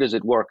though, how does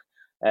it work?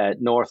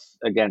 North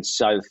against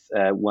South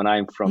when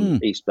I'm from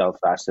East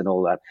Belfast and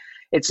all that.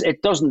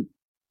 It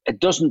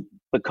doesn't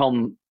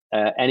become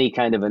any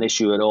kind of an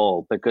issue at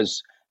all,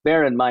 because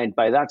bear in mind,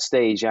 by that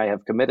stage I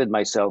have committed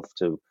myself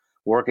to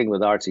working with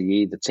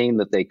RTE. The team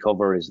that they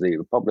cover is the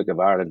Republic of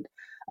Ireland,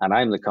 and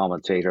I'm the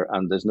commentator,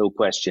 and there's no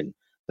question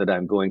that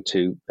I'm going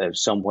to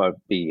somewhere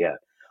be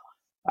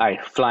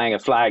flying a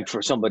flag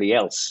for somebody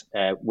else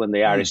when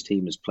the Irish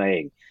team is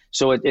playing.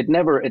 So it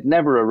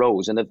never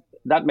arose, and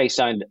that may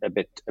sound a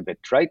bit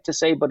trite to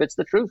say, but it's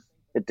the truth.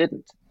 It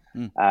didn't,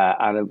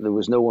 and there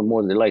was no one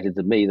more delighted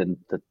than me than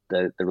that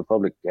the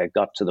Republic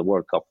got to the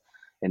World Cup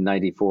in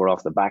 '94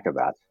 off the back of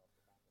that.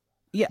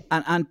 Yeah,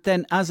 and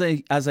then as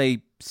a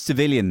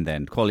civilian,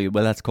 then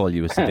let's call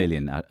you a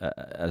civilian at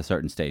a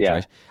certain stage,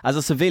 right? As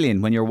a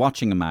civilian, when you're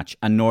watching a match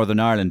and Northern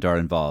Ireland are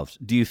involved,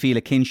 do you feel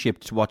a kinship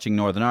to watching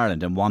Northern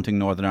Ireland and wanting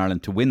Northern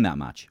Ireland to win that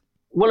match?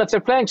 Well, if they're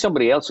playing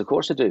somebody else, of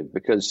course I do,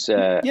 because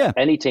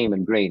any team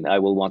in green, I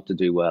will want to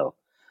do well.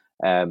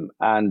 And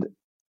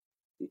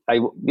I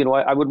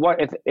would watch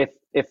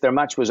if their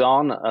match was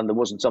on and there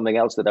wasn't something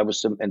else that I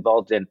was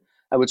involved in,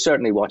 I would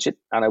certainly watch it,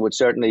 and I would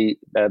certainly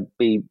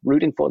be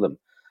rooting for them.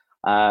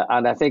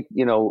 And I think,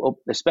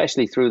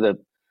 especially through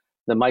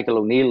the Michael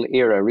O'Neill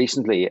era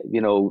recently,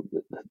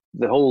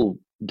 the whole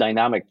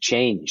dynamic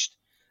changed,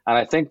 and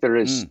I think there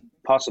is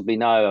possibly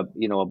now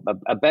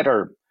a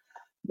better.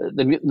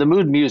 The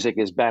mood music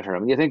is better. I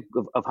mean, you think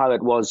of how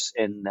it was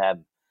in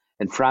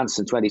France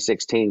in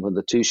 2016 when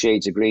the two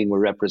shades of green were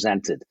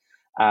represented,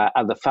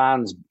 and the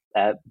fans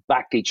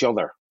backed each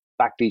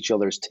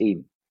other's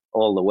team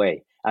all the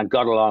way and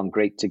got along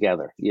great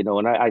together.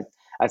 And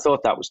I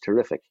thought that was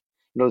terrific.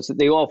 It's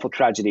the awful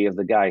tragedy of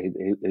the guy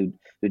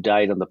who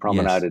died on the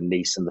promenade in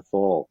Nice in the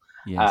fall,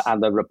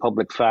 and the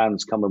Republic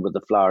fans coming with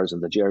the flowers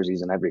and the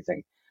jerseys and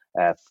everything.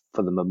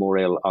 For the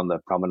memorial on the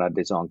Promenade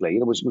des Anglais,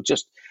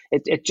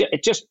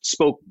 it just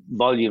spoke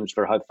volumes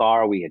for how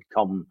far we had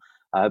come,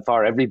 how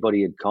far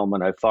everybody had come,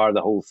 and how far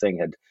the whole thing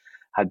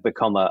had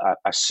become a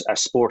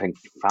sporting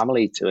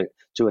family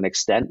to an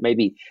extent.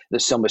 Maybe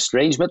there's some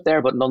estrangement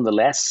there, but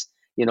nonetheless,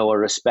 a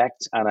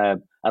respect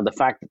and the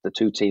fact that the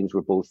two teams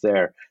were both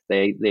there,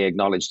 they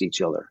acknowledged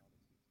each other.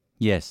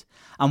 Yes,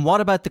 and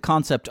what about the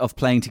concept of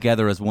playing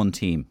together as one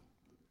team?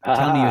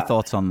 Tell me your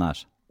thoughts on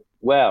that.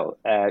 Well,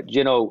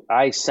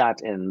 I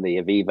sat in the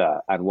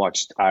Aviva and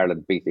watched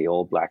Ireland beat the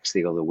All Blacks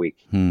the other week,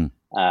 and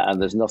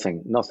there's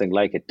nothing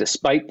like it.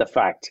 Despite the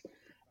fact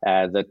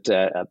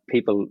that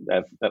people,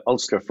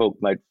 Ulster folk,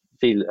 might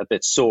feel a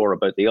bit sore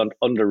about the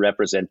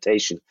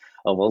underrepresentation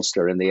of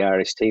Ulster in the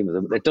Irish team,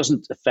 it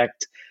doesn't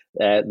affect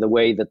the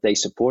way that they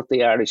support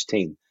the Irish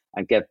team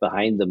and get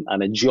behind them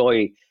and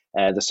enjoy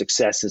the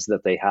successes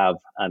that they have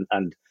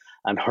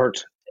and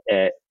hurt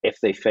if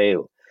they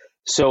fail.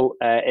 So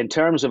in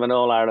terms of an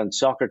All-Ireland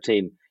soccer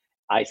team,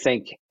 I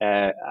think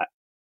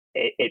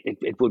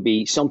it would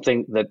be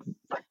something that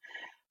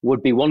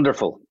would be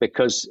wonderful,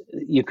 because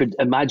you could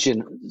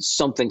imagine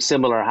something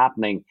similar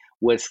happening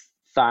with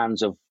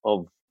fans of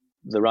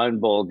the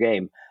round ball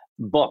game.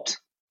 But,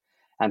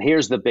 and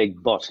here's the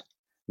big but,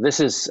 this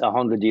is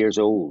 100 years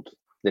old,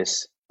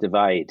 this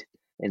divide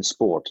in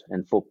sport,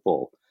 in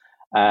football.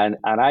 And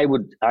I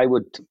would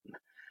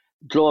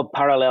draw a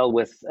parallel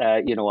with,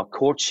 a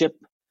courtship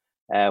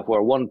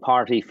where one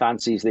party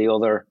fancies the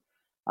other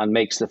and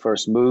makes the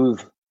first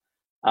move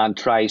and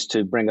tries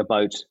to bring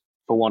about,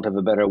 for want of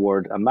a better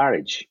word, a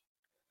marriage.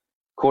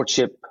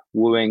 Courtship,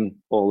 wooing,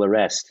 all the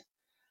rest.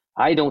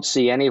 I don't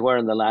see anywhere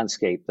in the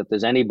landscape that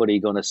there's anybody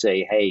going to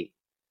say, hey,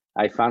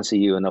 I fancy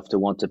you enough to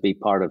want to be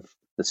part of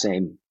the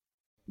same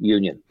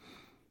union,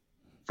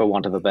 for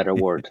want of a better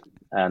word.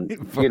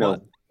 And,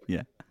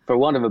 for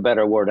want of a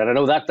better word. And I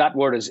know that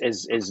word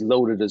is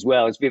loaded as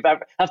well. You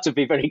have to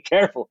be very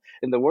careful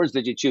in the words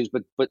that you choose,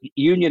 but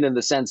union in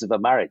the sense of a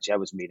marriage, I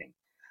was meaning.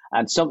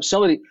 And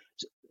somebody,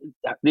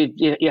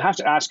 you have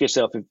to ask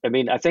yourself,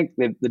 I think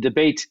the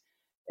debate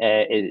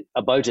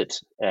about it,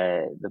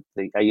 a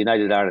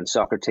United Ireland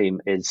soccer team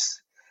is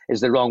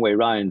the wrong way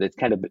round.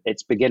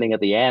 It's beginning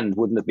at the end.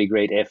 Wouldn't it be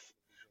great if?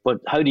 But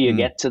how do you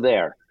get to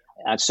there?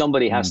 And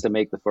somebody has to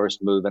make the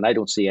first move, and I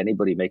don't see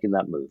anybody making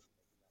that move.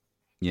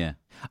 Yeah.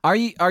 Are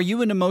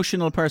you an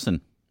emotional person?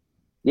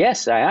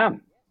 Yes, I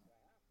am.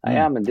 I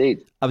am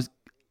indeed.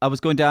 I was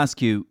going to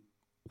ask you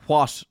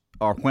what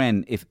or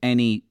when, if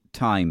any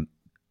time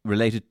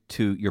related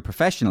to your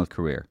professional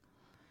career,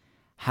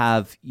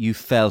 have you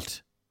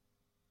felt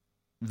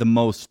the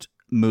most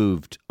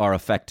moved or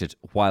affected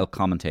while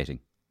commentating?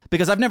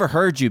 Because I've never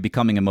heard you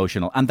becoming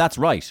emotional, and that's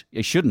right.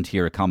 You shouldn't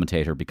hear a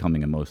commentator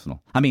becoming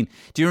emotional. I mean,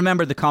 do you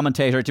remember the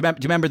commentator? Do you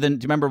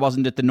remember?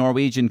 Wasn't it the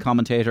Norwegian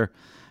commentator?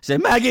 Say,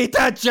 Maggie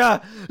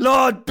Thatcher,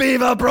 Lord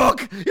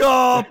Beaverbrook,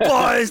 your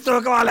boys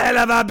took one hell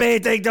of a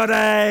beating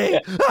today.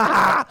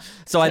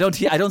 So I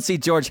don't see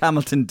George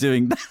Hamilton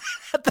doing that.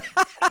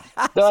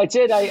 No, I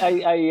did.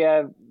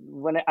 I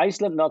when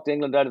Iceland knocked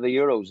England out of the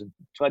Euros in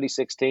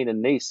 2016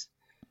 in Nice,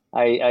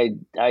 I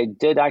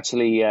did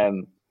actually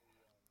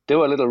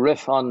do a little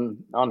riff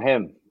on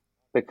him,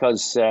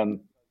 because I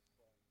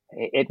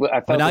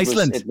felt in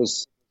Iceland. It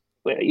was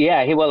yeah.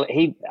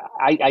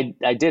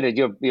 I did it.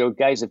 Your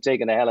guys have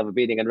taken a hell of a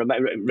beating, and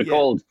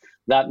recalled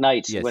that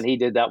night when he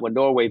did that, when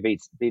Norway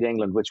beat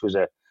England, which was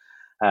a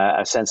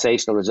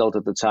sensational result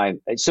at the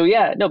time. So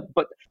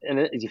but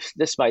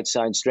this might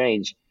sound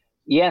strange.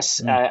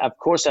 Yes, of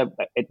course,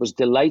 it was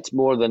delight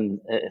more than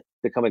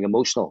becoming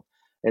emotional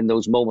in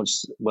those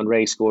moments when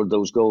Ray scored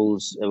those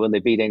goals, when they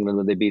beat England,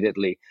 when they beat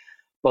Italy.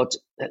 But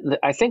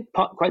I think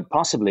quite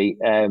possibly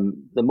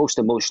the most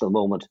emotional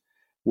moment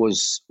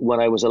was when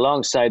I was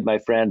alongside my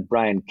friend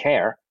Brian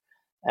Kerr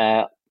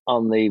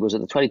on the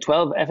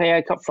 2012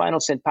 FAI Cup final.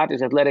 St.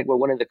 Patrick's Athletic were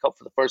winning the cup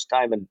for the first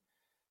time in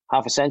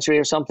half a century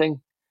or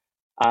something.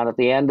 And at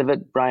the end of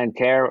it, Brian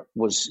Kerr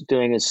was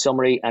doing his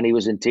summary and he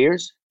was in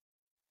tears.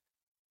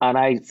 And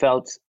I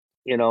felt,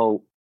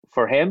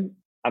 for him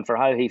and for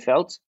how he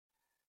felt.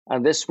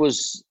 And this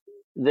was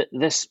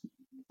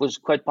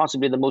quite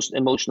possibly the most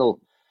emotional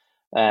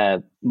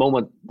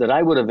moment that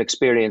I would have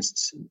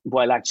experienced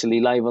while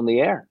actually live on the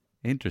air.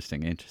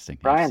 Interesting.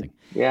 Brian,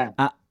 yeah.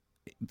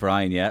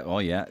 Brian, yeah. Oh,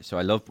 yeah.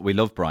 So we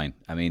love Brian.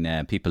 I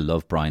mean, people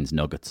love Brian's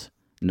nuggets.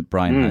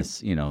 Brian has,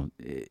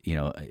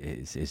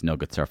 his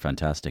nuggets are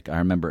fantastic. I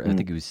remember, I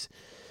think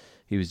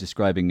he was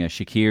describing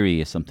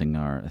Shaqiri as something,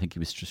 or I think he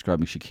was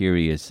describing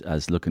Shaqiri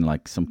as looking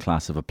like some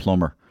class of a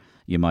plumber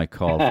you might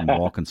call from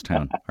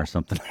Walkinstown or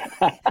something.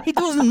 He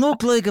doesn't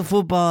look like a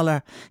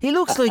footballer. He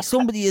looks like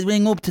somebody you'd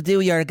ring up to do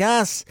your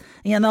gas,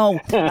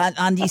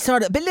 and he's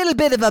sort of a little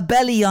bit of a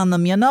belly on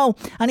them,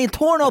 and he'll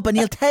turn up and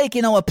he'll take,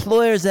 a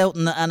pliers out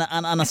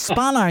and a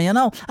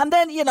spanner, and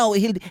then,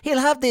 he'll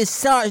have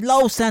this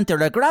low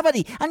centre of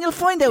gravity, and you'll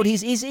find out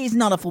he's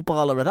not a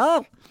footballer at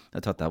all.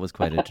 I thought that was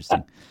quite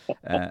interesting.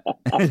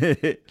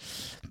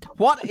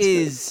 What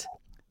is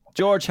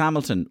George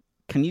Hamilton?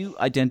 Can you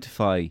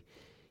identify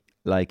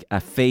like a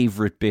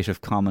favourite bit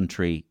of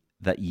commentary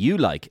that you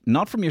like,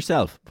 not from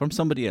yourself, from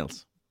somebody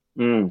else?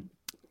 I'll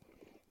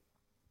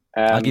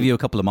give you a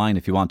couple of mine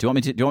if you want. Do you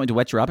want me to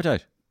whet your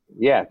appetite?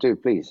 Yeah, do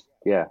please.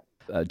 Yeah.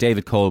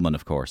 David Coleman,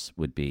 of course,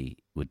 would be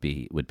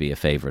a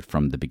favourite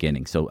from the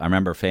beginning. So I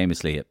remember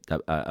famously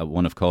at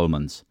one of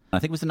Coleman's, I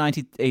think it was the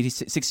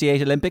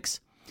 1968 Olympics.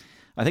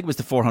 I think it was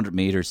the 400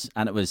 metres,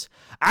 and it's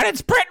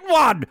Britain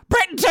 1,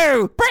 Britain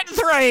 2, Britain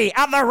 3,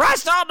 and the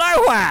rest are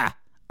nowhere.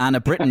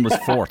 And Britain was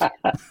fourth.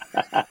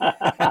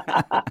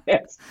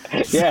 Yes.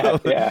 Yeah,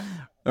 yeah.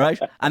 Right?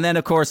 And then,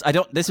 of course, I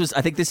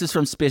think this is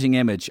from Spitting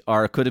Image,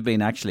 or it could have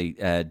been actually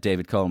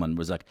David Coleman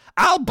was like,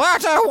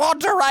 Alberto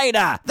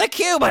Wanderena, the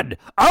Cuban,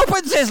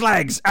 opens his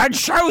legs and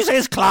shows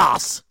his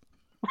class.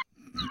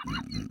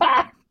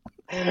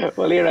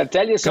 Well, here, I'll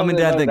tell you something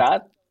about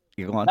that.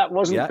 That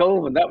wasn't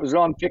Coleman, that was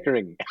Ron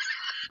Pickering.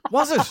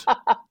 Was it?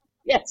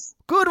 Yes.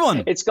 Good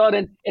one. It's gone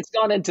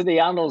into the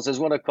annals as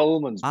one of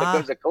Coleman's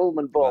because of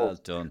Coleman balls.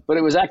 Well done. But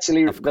it was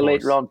actually Of the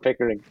late course. Ron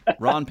Pickering.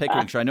 Ron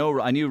Pickering. Sure,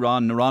 I knew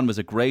Ron. Ron was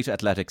a great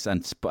athletics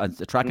and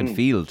track and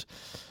field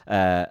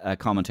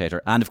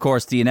commentator, and of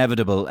course the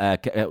inevitable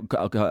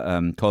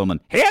Coleman.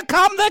 Here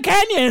come the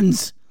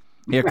Kenyans.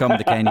 Here come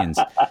the Kenyans.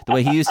 The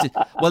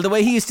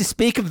way he used to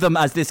speak of them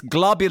as this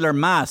globular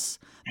mass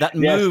that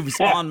moves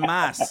en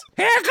masse.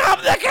 Here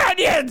come the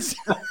Kenyans.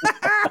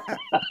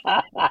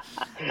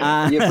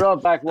 You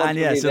brought back one for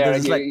me so there.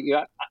 there's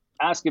You're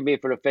asking me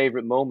for a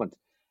favourite moment.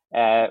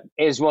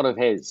 Is one of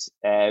his.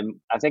 I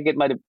think it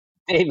might have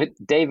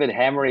David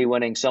Hemery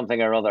winning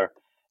something or other.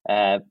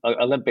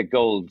 Olympic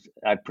gold,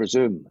 I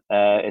presume.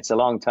 It's a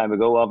long time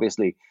ago,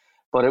 obviously.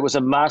 But it was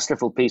a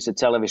masterful piece of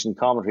television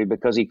commentary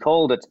because he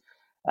called it.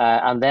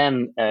 And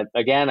then,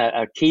 again,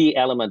 a key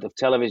element of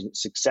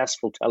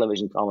successful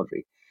television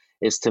commentary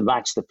is to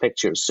match the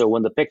pictures. So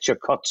when the picture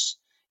cuts,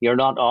 you're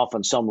not off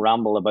on some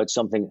ramble about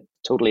something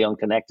totally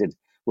unconnected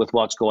with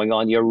what's going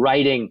on. You're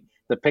writing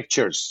the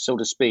pictures, so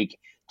to speak,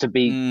 to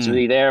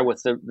be there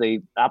with the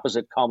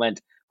opposite comment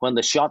when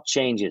the shot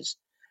changes.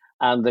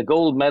 And the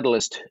gold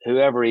medalist,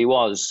 whoever he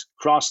was,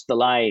 crossed the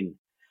line.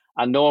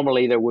 And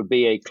normally there would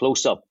be a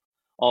close-up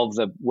of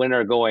the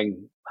winner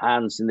going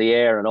hands in the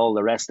air and all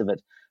the rest of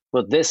it.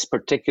 But this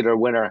particular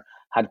winner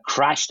had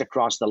crashed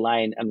across the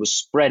line and was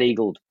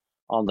spread-eagled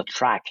on the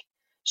track.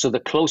 So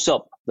the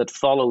close-up that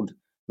followed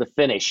the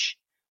finish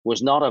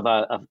was not of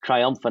a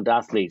triumphant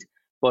athlete,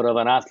 but of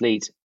an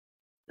athlete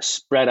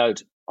spread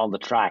out on the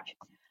track.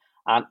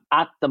 And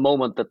at the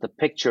moment that the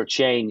picture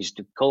changed,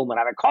 Coleman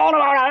had a call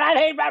about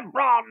it,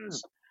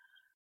 bronze.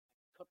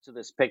 Cut to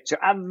this picture,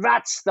 and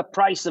that's the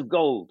price of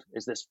gold,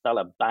 is this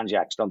fella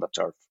banjaxed on the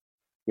turf.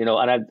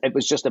 And it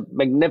was just a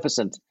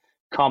magnificent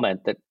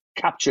comment that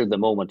captured the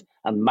moment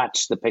and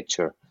matched the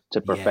picture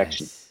to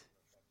perfection.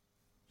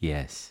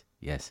 Yes.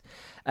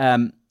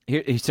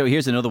 So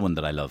here's another one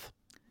that I love.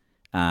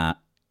 I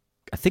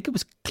think it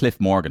was Cliff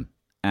Morgan,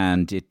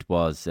 and it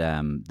was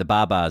the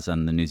Babas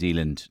and the New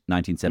Zealand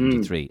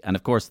 1973. And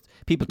of course,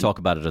 people talk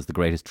about it as the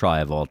greatest try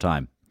of all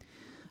time.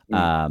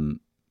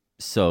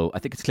 So I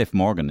think it's Cliff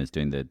Morgan is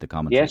doing the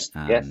commentary.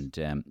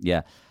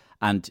 Yes.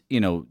 And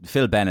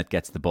Phil Bennett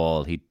gets the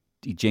ball. He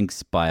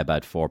jinks by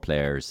about 4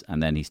 players,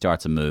 and then he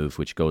starts a move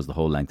which goes the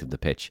whole length of the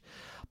pitch.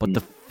 But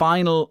the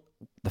final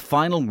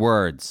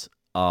words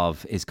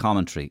of his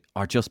commentary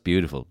are just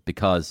beautiful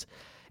because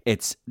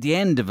it's the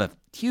end of a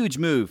huge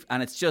move,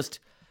 and it's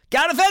just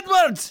Gareth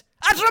Edwards,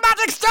 a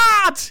dramatic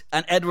start,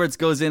 and Edwards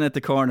goes in at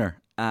the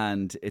corner,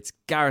 and it's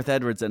Gareth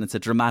Edwards, and it's a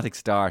dramatic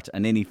start,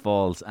 and in he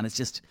falls, and it's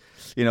just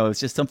it's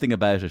just something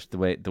about it, the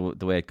way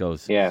it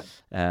goes. Yeah.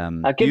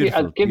 I'll give you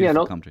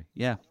another commentary.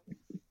 Yeah.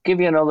 Give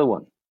you another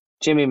one.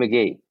 Jimmy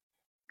McGee,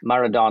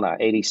 Maradona,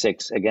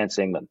 86 against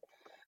England.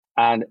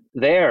 And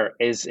there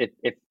is,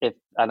 if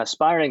an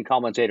aspiring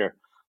commentator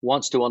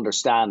wants to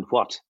understand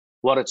what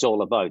it's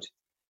all about,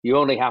 you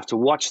only have to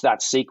watch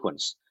that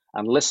sequence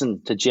and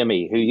listen to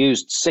Jimmy, who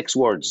used 6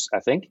 words,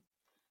 I think.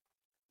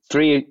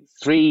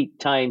 Three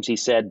times he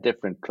said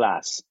different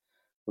class,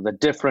 with a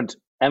different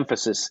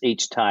emphasis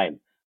each time.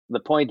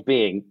 The point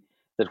being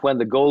that when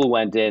the goal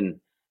went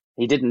in,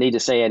 he didn't need to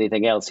say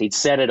anything else. He'd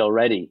said it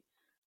already.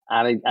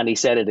 And he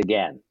said it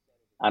again,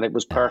 and it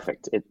was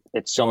perfect.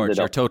 It summed it up.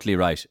 You're totally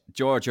right.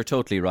 George, you're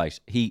totally right.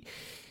 He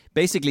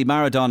basically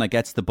Maradona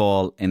gets the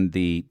ball in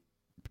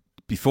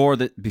before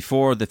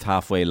the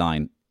halfway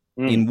line.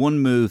 In one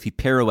move, he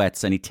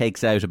pirouettes and he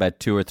takes out about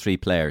 2 or 3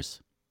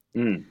 players.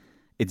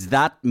 It's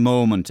that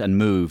moment and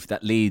move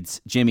that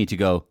leads Jimmy to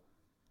go,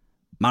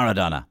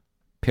 Maradona,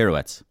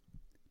 pirouettes,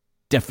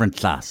 different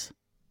class.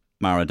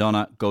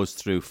 Maradona goes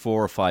through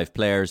 4 or 5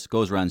 players,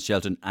 goes around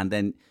Shelton, and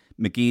then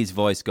McGee's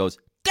voice goes,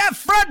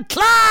 different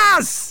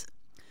class!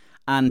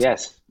 And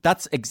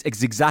that's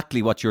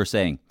exactly what you're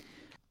saying.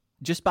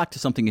 Just back to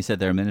something you said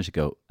there a minute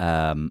ago,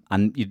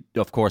 and you,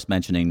 of course,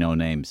 mentioning no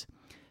names.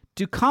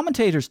 Do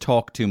commentators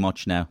talk too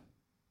much now?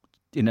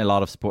 In a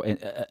lot of sport,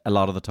 a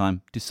lot of the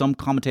time, do some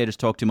commentators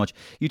talk too much?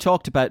 We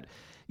talked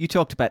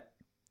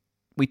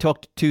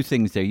 2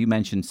 things there. You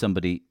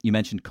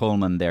mentioned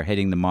Coleman there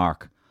hitting the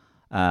mark.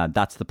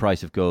 That's the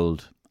price of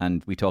gold.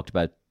 And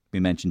we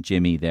mentioned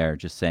Jimmy there,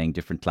 just saying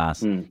different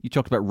class. You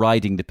talked about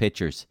riding the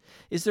pictures.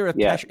 Is there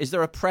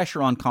a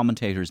pressure on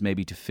commentators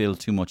maybe to fill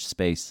too much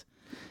space?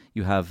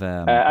 You have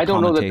I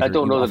don't know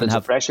that there's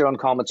a pressure on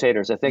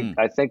commentators. I think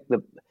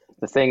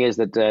the thing is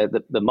that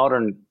the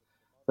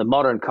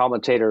modern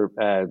commentator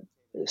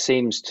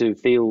seems to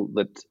feel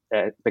that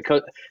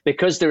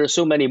because there are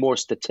so many more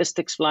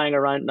statistics flying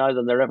around now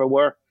than there ever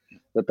were,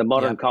 that the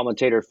modern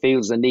commentator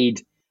feels the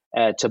need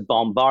to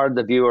bombard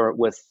the viewer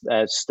with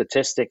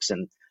statistics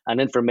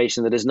and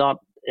information that is not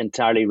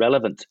entirely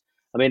relevant.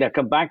 I mean, I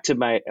come back to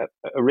my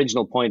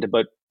original point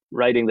about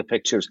writing the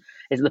pictures.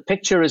 The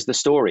picture is the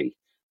story.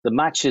 The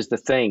match is the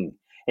thing.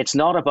 It's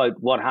not about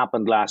what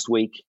happened last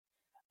week.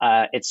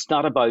 It's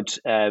not about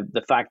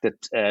the fact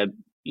that,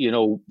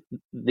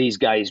 these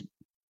guys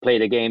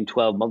played a game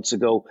 12 months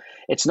ago.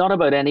 It's not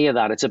about any of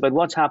that. It's about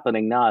what's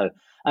happening now.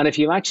 And if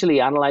you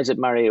actually analyze it,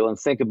 Mario, and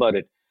think about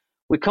it,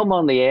 we come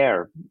on the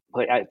air.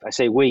 I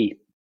say we,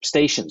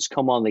 stations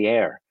come on the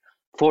air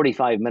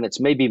 45 minutes,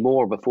 maybe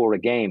more before a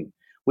game.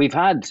 We've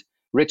had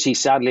Richie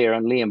Sadlier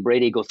and Liam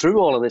Brady go through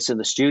all of this in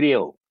the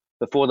studio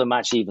before the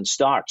match even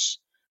starts.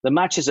 The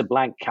match is a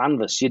blank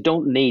canvas. You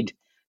don't need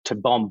to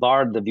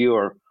bombard the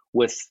viewer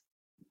with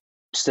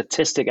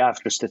statistic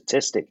after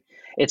statistic.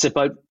 It's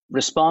about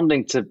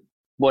responding to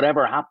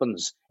whatever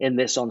happens in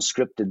this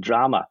unscripted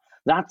drama.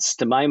 That's,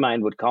 to my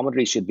mind, what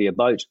commentary should be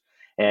about,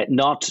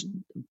 not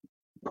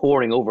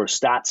poring over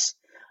stats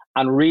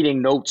and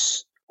reading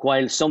notes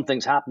while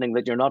something's happening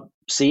that you're not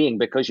seeing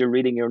because you're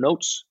reading your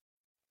notes.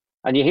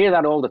 And you hear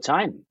that all the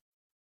time.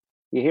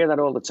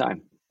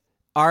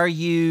 Are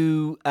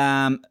you,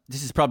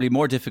 this is probably a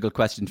more difficult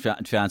question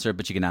to answer,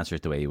 but you can answer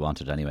it the way you want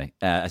it anyway.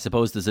 I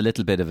suppose there's a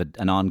little bit of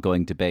an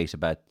ongoing debate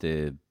about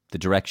the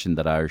direction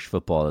that Irish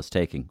football is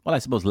taking. Well, I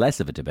suppose less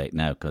of a debate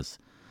now because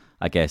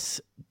I guess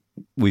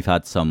we've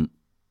had some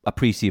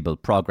appreciable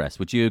progress.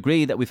 Would you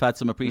agree that we've had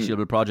some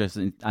appreciable progress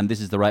and this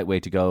is the right way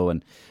to go?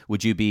 And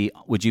would you be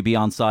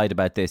on side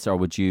about this, or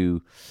would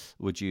you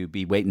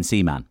be wait and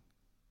see man?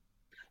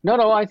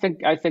 No, I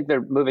think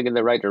they're moving in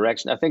the right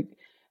direction. I think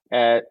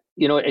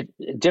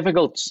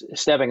difficult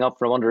stepping up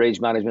from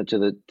underage management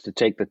to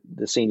take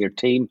the senior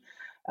team,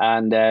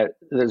 and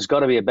there's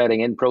got to be a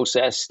betting in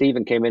process.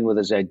 Stephen came in with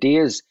his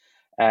ideas,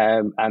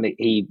 and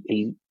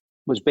he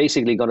was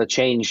basically going to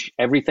change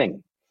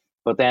everything,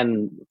 but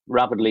then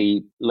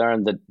rapidly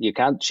learned that you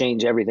can't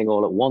change everything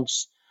all at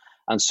once.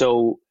 And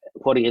so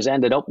what he has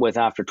ended up with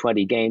after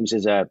 20 games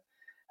is a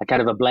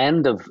kind of a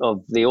blend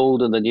of the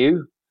old and the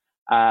new.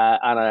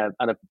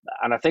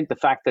 And I think the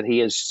fact that he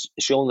has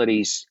shown that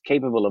he's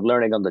capable of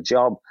learning on the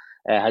job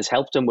has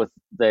helped him with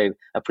the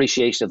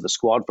appreciation of the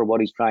squad for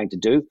what he's trying to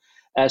do.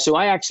 So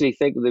I actually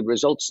think the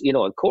results,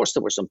 of course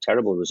there were some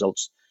terrible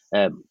results,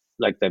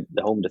 like the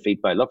home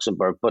defeat by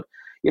Luxembourg, but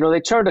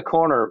they turned a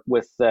corner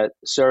with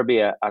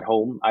Serbia at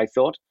home. I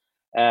thought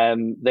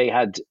they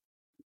had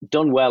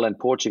done well in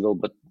Portugal,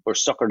 but were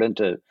suckered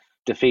into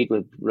defeat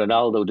with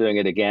Ronaldo doing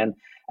it again.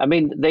 I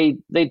mean,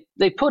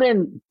 they put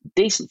in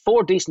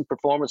four decent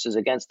performances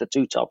against the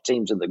two top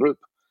teams in the group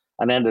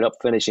and ended up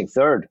finishing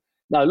third.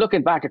 Now,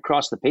 looking back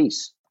across the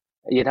piece,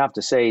 you'd have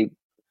to say,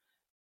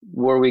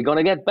 were we going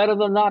to get better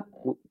than that?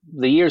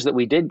 The years that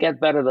we did get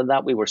better than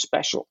that, we were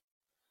special.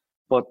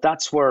 But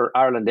that's where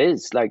Ireland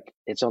is. Like,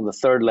 it's on the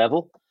third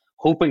level,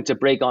 hoping to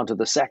break onto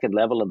the second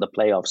level in the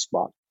playoff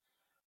spot.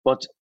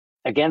 But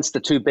against the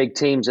two big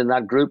teams in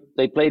that group,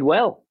 they played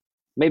well.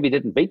 Maybe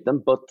didn't beat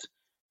them, but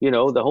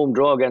the home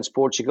draw against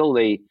Portugal,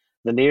 the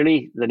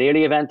nearly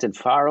event in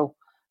Faro,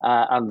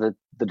 and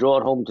the draw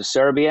at home to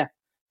Serbia,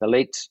 the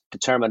late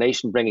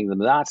determination bringing them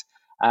that,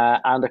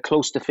 and a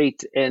close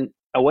defeat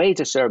away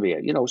to Serbia.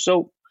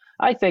 So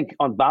I think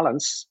on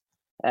balance,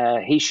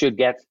 he should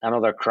get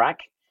another crack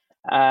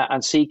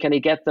and see can he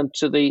get them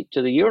to the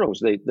Euros.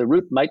 The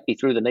route might be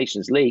through the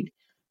Nations League,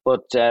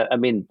 but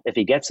if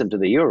he gets them to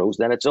the Euros,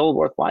 then it's all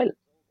worthwhile.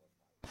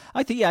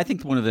 I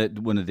think one of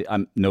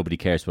the nobody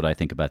cares what I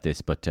think about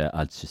this, but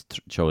I'll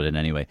just throw it in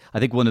anyway. I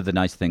think one of the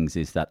nice things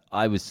is that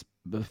a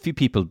few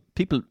people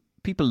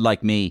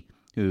like me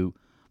who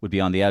would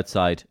be on the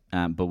outside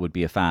but would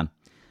be a fan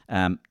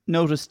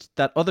noticed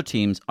that other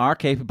teams are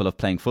capable of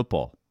playing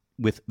football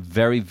with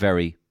very,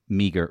 very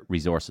meagre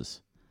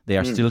resources. They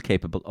are still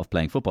capable of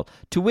playing football.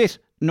 To wit,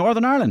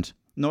 Northern Ireland.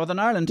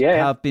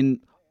 Have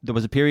been. There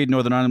was a period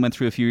Northern Ireland went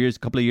through a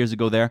couple of years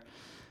ago there.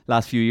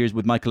 Last few years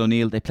with Michael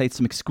O'Neill, they played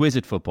some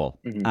exquisite football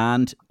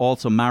and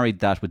also married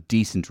that with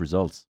decent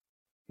results.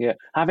 Yeah,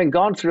 having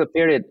gone through a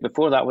period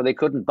before that where they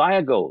couldn't buy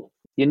a goal,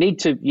 you need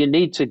to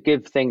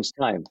give things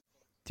time.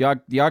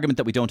 The argument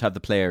that we don't have the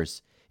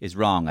players is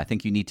wrong. I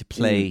think you need to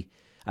play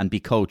and be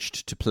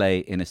coached to play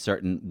in a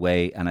certain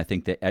way, and I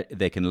think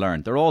they can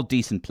learn. They're all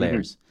decent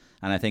players,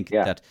 and I think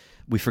that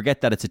we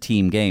forget that it's a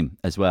team game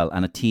as well,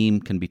 and a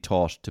team can be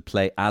taught to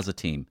play as a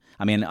team.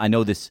 I mean, I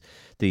know this.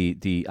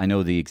 I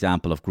know the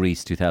example of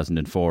Greece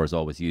 2004 is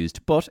always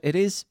used, but it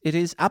is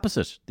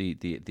opposite the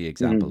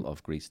example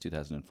of Greece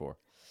 2004.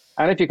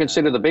 And if you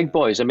consider the big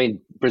boys, I mean,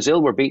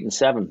 Brazil were beaten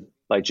 7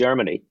 by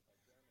Germany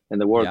in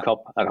the World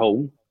Cup at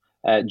home.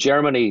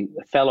 Germany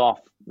fell off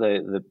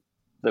the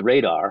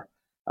radar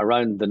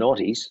around the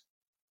noughties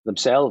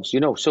themselves,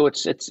 So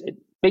it's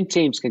big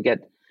teams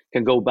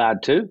can go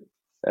bad too.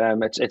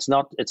 It's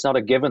not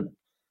a given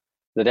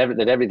that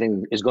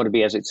everything is going to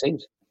be as it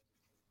seems.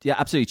 Yeah,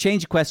 absolutely.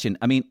 Change the question.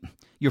 I mean,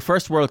 your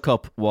first World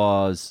Cup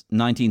was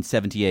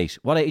 1978.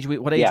 What age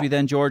were you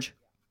then, George?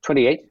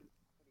 28.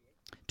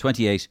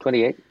 28.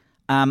 28.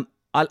 I'll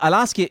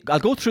ask you. I'll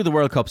go through the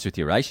World Cups with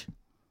you, right?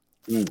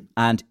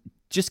 And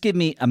just give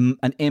me an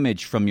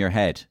image from your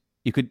head.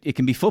 It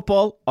can be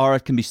football or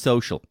it can be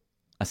social.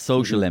 A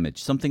social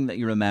image, something that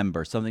you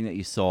remember, something that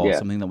you saw,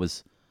 something that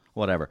was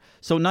whatever.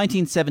 So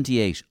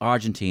 1978,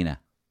 Argentina.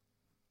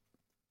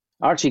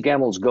 Archie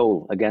Gemmel's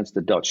goal against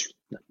the Dutch.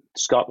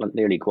 Scotland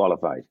nearly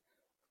qualified.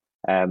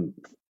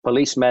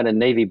 policemen in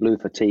navy blue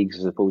fatigues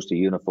as opposed to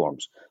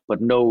uniforms,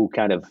 but no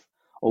kind of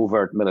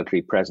overt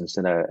military presence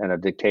in a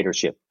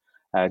dictatorship.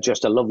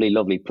 Just a lovely,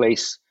 lovely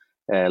place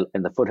in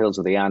the foothills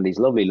of the Andes.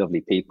 Lovely,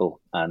 lovely people,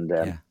 and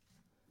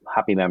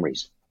happy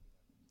memories.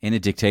 In a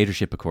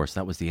dictatorship, of course,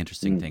 that was the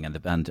interesting thing.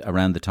 And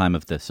around the time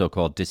of the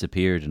so-called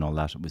disappeared and all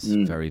that, it was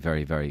very,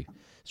 very, very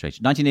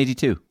strange.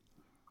 1982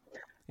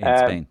 in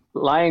Spain.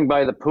 Lying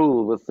by the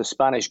pool with the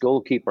Spanish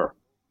goalkeeper.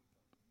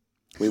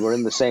 We were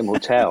in the same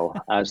hotel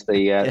as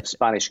the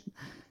Spanish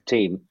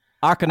team.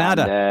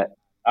 Arconada.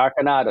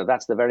 Arconada,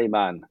 that's the very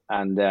man.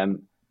 And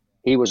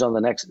he was on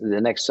the next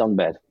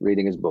sunbed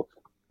reading his book.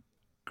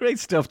 Great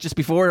stuff. Just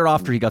before or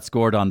after he got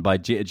scored on by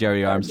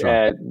Jerry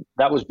Armstrong?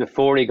 That was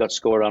before he got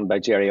scored on by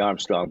Jerry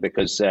Armstrong,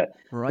 because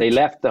they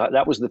left.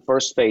 That was the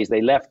first phase.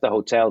 They left the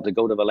hotel to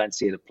go to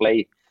Valencia to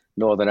play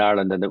Northern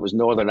Ireland, and it was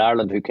Northern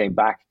Ireland who came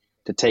back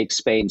to take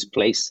Spain's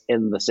place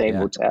in the same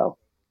hotel.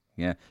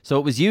 Yeah. So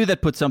it was you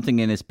that put something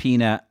in his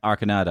Pina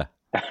Arconada.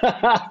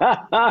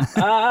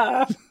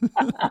 I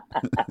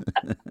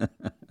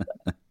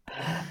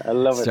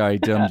love it. Sorry,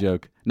 dumb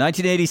joke.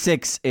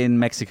 1986 in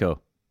Mexico.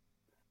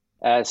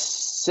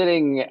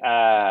 Sitting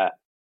at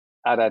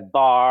a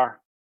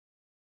bar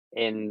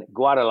in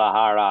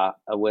Guadalajara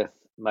with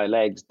my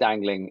legs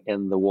dangling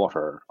in the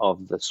water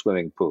of the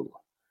swimming pool.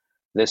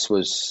 This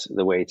was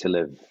the way to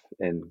live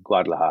in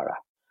Guadalajara.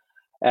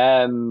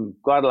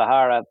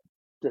 Guadalajara,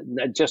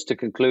 just to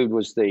conclude,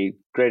 was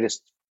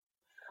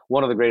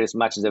one of the greatest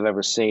matches I've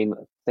ever seen.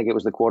 I think it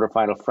was the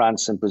quarterfinal,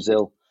 France and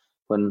Brazil,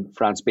 when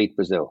France beat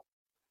Brazil.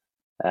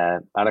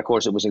 And of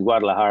course, it was in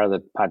Guadalajara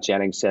that Pat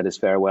Jennings said his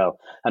farewell.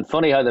 And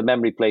funny how the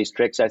memory plays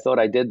tricks. I thought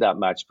I did that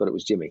match, but it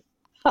was Jimmy.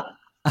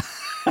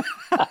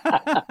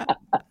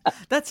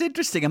 That's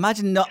interesting.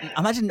 Imagine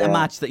a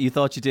match that you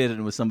thought you did and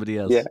it was somebody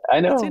else. Yeah, I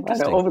know. That's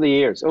interesting. Over the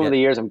years, my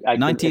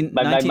mind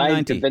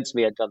 1990. convinced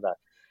me I'd done that.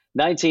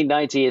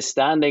 1990 is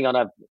standing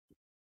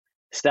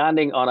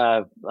on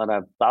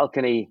a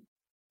balcony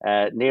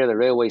near the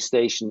railway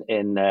station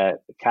in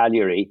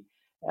Cagliari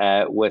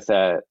with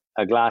a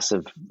glass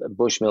of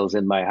Bushmills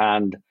in my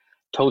hand,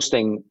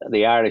 toasting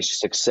the Irish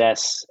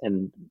success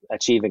in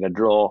achieving a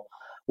draw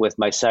with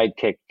my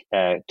sidekick,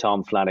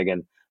 Tom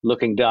Flanagan,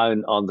 looking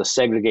down on the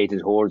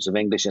segregated hordes of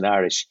English and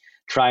Irish,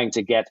 trying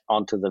to get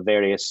onto the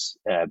various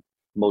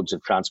modes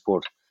of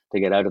transport to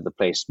get out of the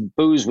place.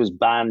 Booze was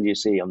banned, you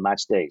see, on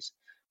match days,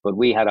 but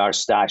we had our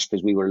stash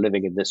because we were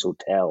living in this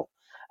hotel.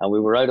 And we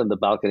were out on the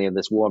balcony on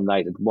this warm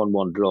night at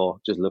 1-1 draw,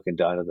 just looking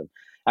down at them.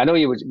 I know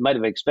you might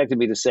have expected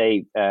me to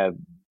say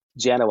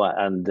Genoa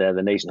and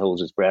the nation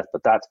holds its breath,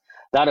 but that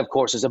of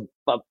course is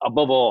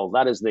above all.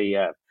 That is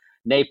the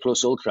ne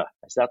plus ultra.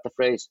 Is that the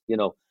phrase?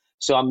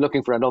 So I'm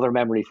looking for another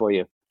memory for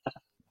you.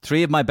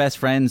 3 of my best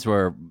friends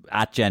were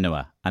at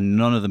Genoa, and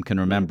none of them can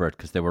remember it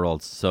because they were all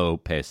so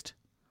pissed.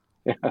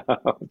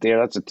 Oh dear,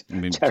 that's a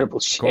terrible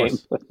shame.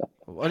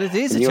 Well, it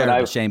is a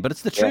terrible shame, but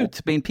it's the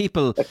truth. I mean,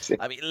 people.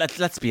 I mean,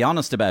 let's be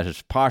honest about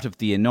it. Part of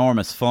the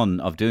enormous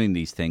fun of doing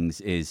these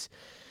things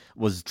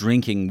was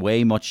drinking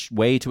way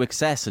to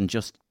excess and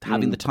just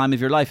having the time of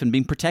your life and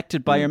being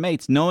protected by your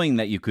mates, knowing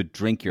that you could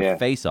drink your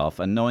face off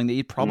and knowing that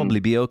you'd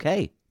probably be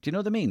okay. Do you know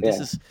what I mean? Yeah.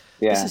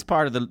 This is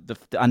part of the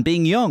and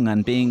being young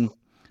and being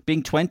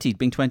 20,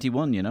 being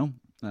 21. And,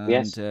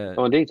 yes.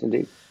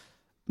 Indeed.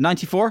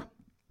 94.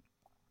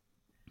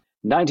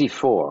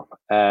 94.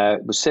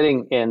 Was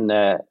sitting in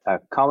a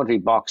commentary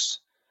box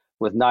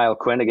with Niall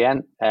Quinn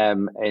again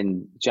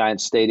in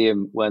Giants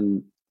Stadium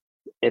when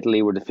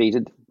Italy were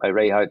defeated by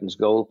Ray Houghton's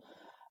goal.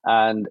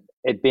 And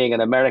it being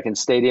an American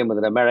stadium with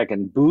an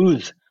American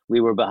booth,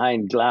 we were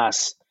behind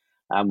glass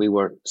and we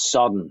were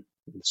sodden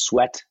with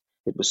sweat.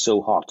 It was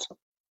so hot.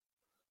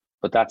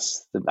 But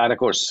and of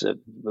course,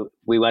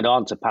 we went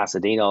on to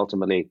Pasadena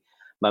ultimately.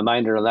 My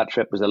minder on that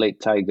trip was the late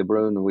Ty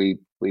DeBrune. We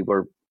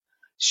were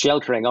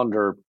sheltering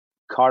under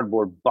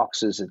cardboard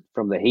boxes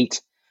from the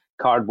heat,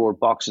 cardboard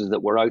boxes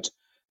that were out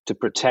to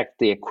protect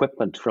the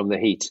equipment from the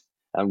heat.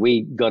 And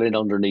we got in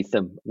underneath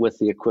them with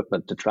the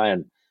equipment to try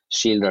and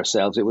shield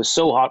ourselves. It was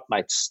so hot,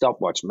 my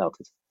stopwatch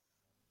melted.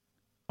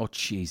 Oh,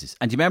 Jesus.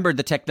 And do you remember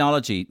the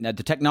technology? Now,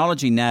 the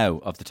technology now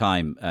of the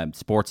time,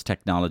 sports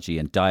technology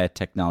and diet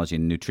technology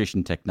and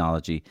nutrition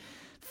technology,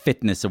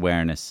 fitness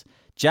awareness.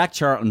 Jack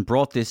Charlton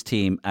brought this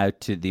team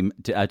out to the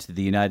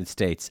United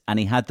States, and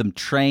he had them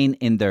train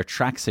in their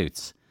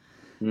tracksuits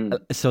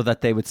so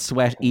that they would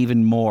sweat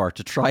even more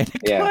to try to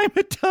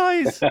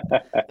acclimatise.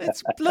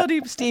 It's bloody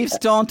Steve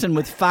Staunton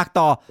with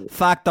factor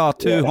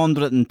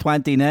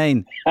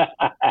 229.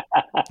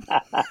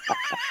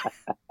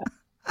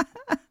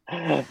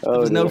 There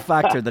was no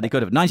factor that he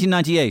could have.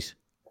 1998.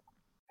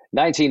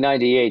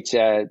 1998.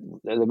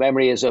 The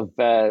memory is of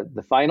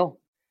the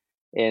final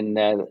in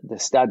the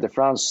Stade de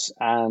France,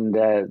 and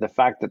the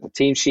fact that the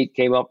team sheet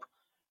came up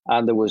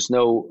and there was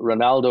no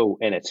Ronaldo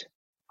in it.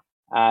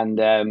 And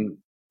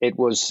it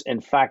was,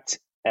 in fact,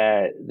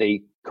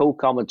 the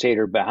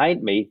co-commentator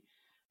behind me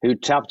who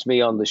tapped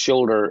me on the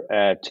shoulder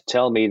to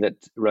tell me that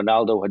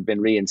Ronaldo had been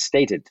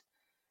reinstated.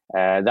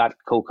 That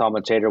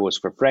co-commentator was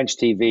for French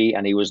TV,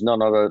 and he was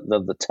none other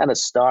than the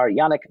tennis star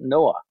Yannick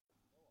Noah.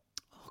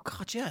 Oh,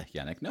 God, yeah.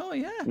 Yannick Noah,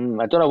 yeah.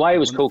 I don't know why he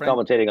was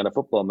co-commentating on a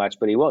football match,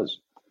 but he was.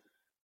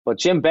 But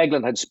Jim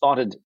Beglin had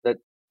spotted that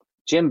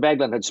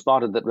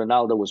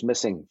Ronaldo was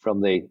missing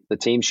from the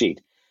team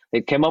sheet.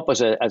 It came up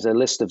as a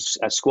list of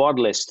a squad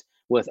list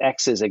with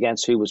X's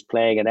against who was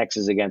playing and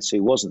X's against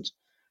who wasn't.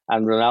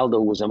 And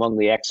Ronaldo was among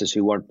the X's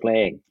who weren't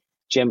playing.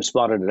 Jim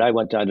spotted it. I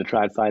went down to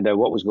try and find out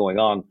what was going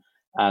on.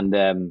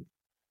 And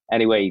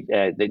anyway,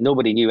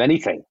 nobody knew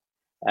anything.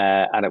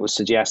 And it was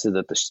suggested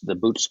that the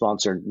boot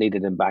sponsor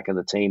needed him back in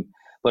the team.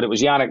 But it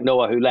was Yannick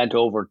Noah who leant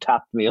over and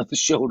tapped me on the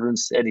shoulder and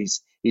said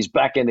he's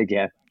back in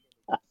again.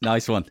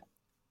 Nice one.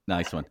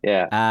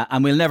 Yeah.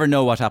 And we'll never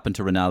know what happened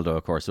to Ronaldo,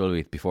 of course, will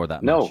we, before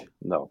that match?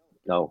 No,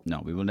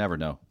 we will never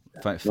know.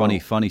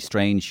 Funny,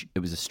 strange. It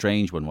was a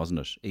strange one,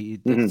 wasn't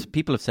it?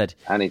 People have said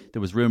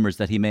there was rumours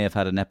that he may have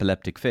had an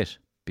epileptic fit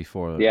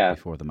before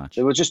the match.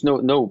 There was just there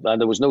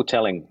was no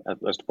telling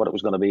as to what it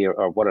was going to be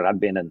or what it had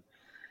been, and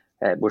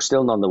we're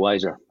still none the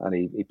wiser. And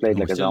he played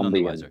like a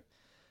zombie.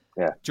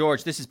 Yeah,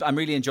 George, I'm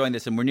really enjoying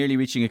this, and we're nearly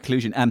reaching a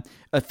conclusion.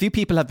 A few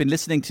people have been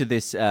listening to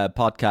this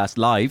podcast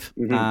live,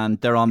 and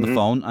they're on the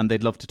phone, and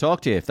they'd love to talk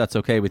to you if that's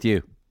okay with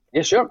you.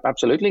 Yeah, sure,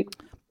 absolutely.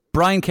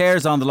 Brian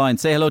Kerr's on the line.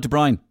 Say hello to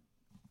Brian.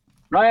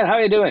 Brian, how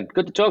are you doing?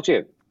 Good to talk to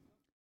you.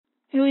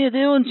 How are you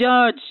doing,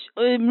 George?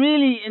 I'm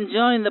really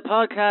enjoying the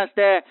podcast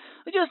there.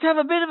 I just have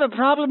a bit of a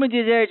problem with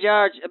you there,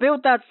 George,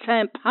 about that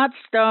St. Pat's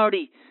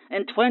story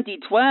in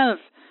 2012.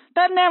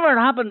 That never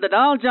happened at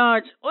all,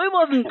 George. I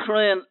wasn't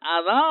crying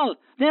at all.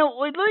 Now,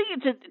 I'd like you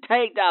to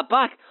take that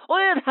back.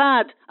 I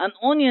had an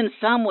onion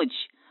sandwich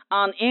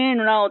on Iron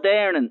Road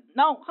there.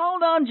 No,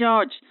 hold on,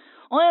 George.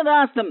 I had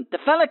asked him, the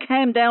fella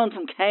came down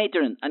from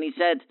catering and he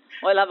said,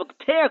 I'll have a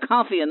tea or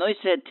coffee, and I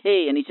said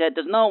tea, and he said,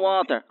 there's no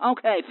water.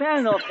 Okay, fair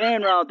enough,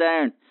 Iron Road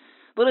there.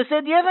 But I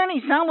said, do you have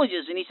any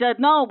sandwiches? And he said,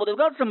 no, but I've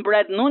got some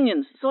bread and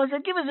onions. So I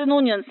said, give us an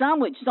onion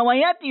sandwich. So I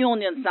ate the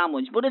onion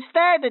sandwich, but it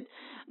started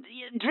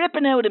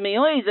dripping out of my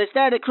eyes. I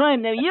started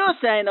crying. Now, you're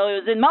saying I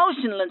was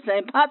emotional in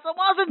St. Pat's. I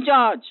wasn't,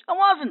 George. I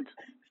wasn't.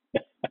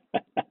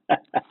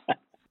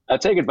 I'll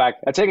take it back.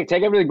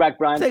 Take everything back,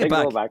 Brian. Take it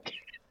all back.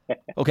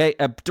 Okay,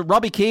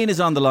 Robbie Keane is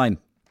on the line.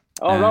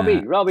 Oh,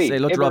 Robbie. Say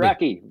hello to Robbie.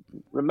 Ibaraki.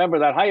 Remember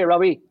that. Hiya,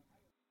 Robbie.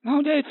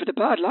 No need for the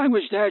bad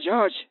language there,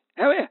 George.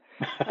 How are you?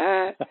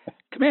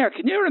 Come here.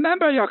 Can you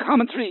remember your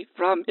commentary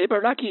from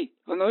Ibaraki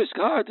when I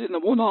scored in the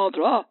 1-1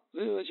 draw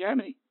with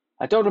Germany?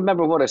 I don't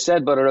remember what I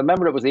said, but I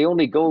remember it was the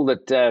only goal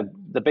that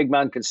the big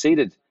man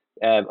conceded.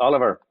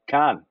 Oliver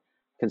Kahn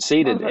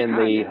conceded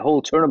the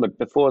whole tournament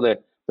before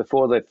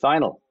the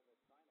final.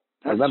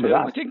 I remember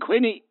that. I think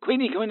Queenie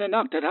kind of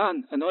knocked it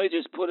on, and I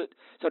just put it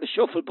sort of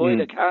shuffled by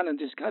the can and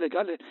just kind of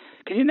got it.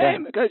 Can you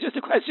name? Just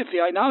a question for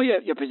you. I know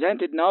you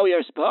presented Know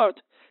Your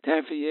Sport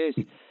there for years.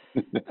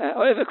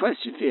 I have a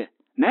question for you.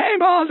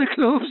 Name all the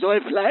clubs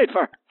I've played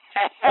for.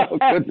 Oh,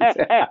 goodness.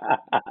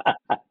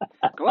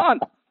 Go on.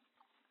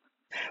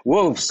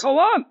 Wolves. Go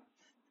on.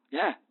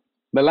 Yeah.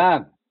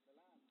 Milan.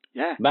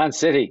 Yeah. Man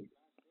City.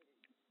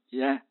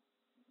 Yeah.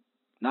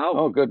 No.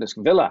 Oh, goodness.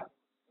 Villa.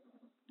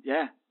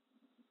 Yeah.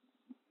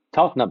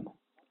 Tottenham.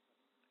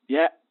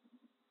 Yeah.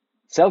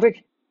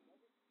 Celtic.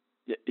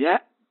 Yeah.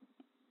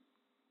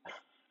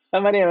 How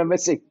many am I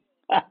missing?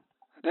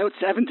 About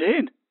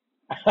 17.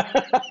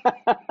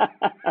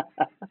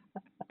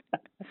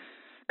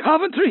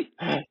 Coventry.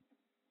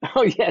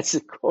 Oh, yes,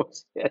 of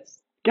course. Yes.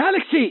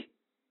 Galaxy.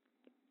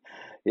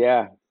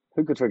 Yeah.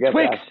 Who could forget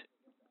Twix.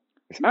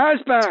 that? Mars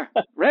Bar.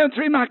 Round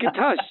 3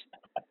 Macintosh.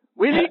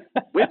 Wibbly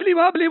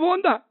Wobbly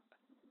Wonder.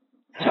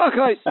 Chalk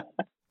Ice.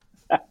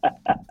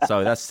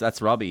 So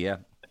that's Robbie, yeah.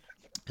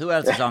 Who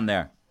else is on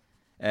there?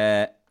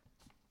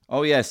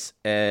 Oh, yes.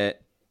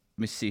 Let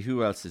me see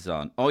who else is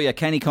on. Oh, yeah,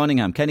 Kenny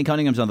Cunningham. Kenny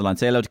Cunningham's on the line.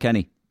 Say hello to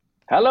Kenny.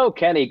 Hello,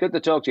 Kenny. Good to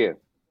talk to you.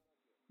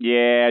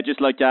 Yeah, I'd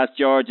just like to ask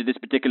George at this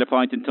particular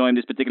point in time,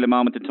 this particular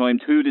moment in time,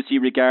 who does he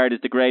regard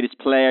as the greatest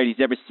player he's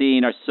ever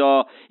seen or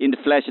saw in the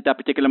flesh at that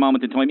particular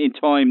moment in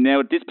time, now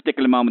at this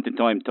particular moment in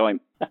time?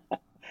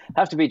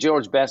 Have to be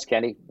George Best,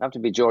 Kenny. Have to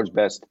be George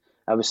Best.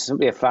 I was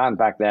simply a fan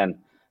back then,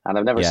 and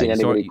I've never seen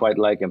anybody quite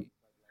like him.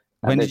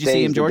 When did you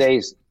see him,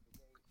 George?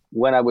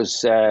 When I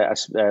was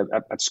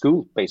at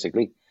school,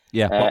 basically.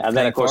 Yeah, and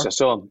then, of course, I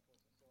saw him.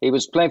 He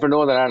was playing for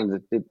Northern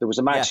Ireland. There was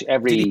a match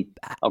every...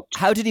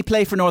 How did he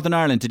play for Northern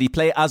Ireland? Did he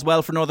play as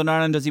well for Northern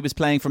Ireland as he was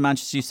playing for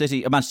Manchester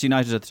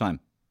United at the time?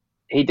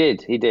 He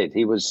did.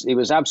 He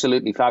was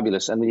absolutely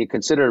fabulous. And when you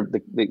consider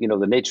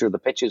the nature of the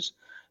pitches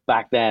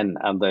back then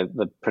and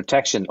the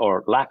protection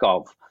or lack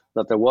of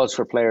that there was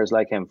for players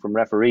like him from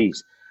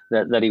referees,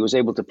 that he was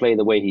able to play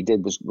the way he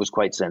did was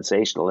quite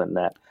sensational. And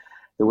there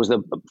was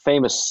the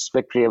famous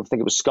victory. I think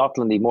it was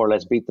Scotland. He more or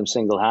less beat them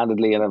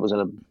single-handedly, and it was in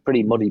a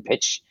pretty muddy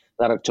pitch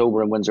that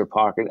October in Windsor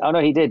Park. Oh, no,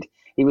 he did.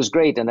 He was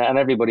great, and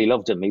everybody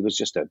loved him. He was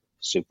just a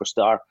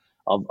superstar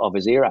of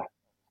his era.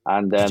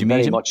 And did you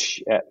meet him?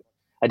 Much.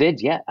 I did,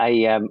 yeah.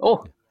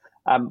 One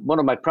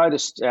of my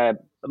proudest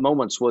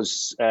moments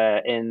was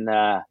in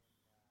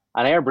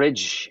an air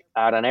bridge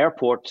at an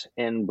airport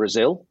in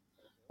Brazil,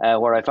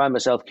 where I found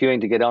myself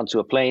queuing to get onto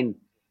a plane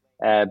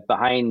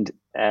behind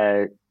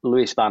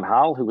Louis van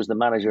Gaal, who was the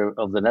manager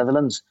of the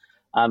Netherlands,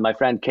 and my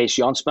friend Kees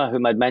Jansma,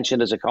 whom I'd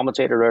mentioned as a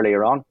commentator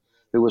earlier on,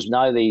 who was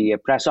now the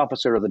press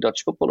officer of the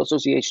Dutch Football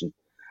Association.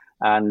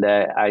 And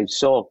I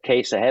saw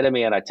Kees ahead of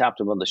me, and I tapped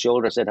him on the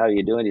shoulder, said, "How are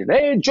you doing?" He said,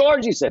 "Hey,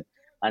 George," he said,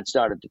 and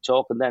started to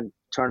talk, and then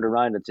turned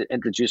around and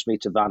introduced me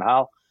to Van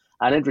Gaal,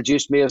 and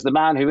introduced me as the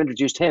man who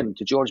introduced him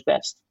to George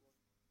Best.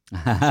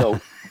 So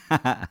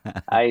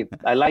I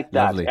liked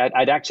that.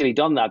 I'd actually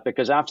done that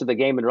because after the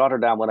game in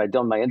Rotterdam, when I'd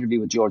done my interview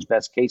with George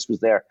Best, Kees was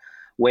there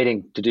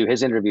waiting to do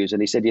his interviews,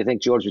 and he said, "Do you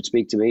think George would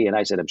speak to me?" And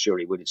I said, "I'm sure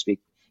he would speak.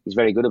 He's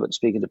very good about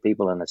speaking to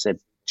people." And I said,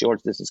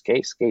 "George, this is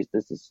Kees. Kees,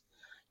 this is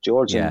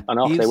George." And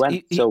off they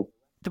went. So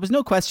there was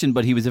no question,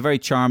 but he was a very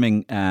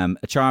charming,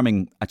 a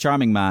charming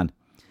man.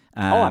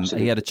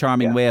 He had a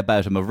charming way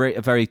about him.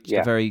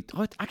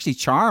 Actually,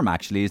 charm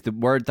actually is the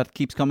word that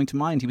keeps coming to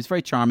mind. He was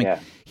very charming. Yeah.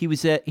 He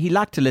was. He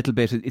lacked a little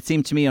bit. It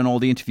seemed to me on all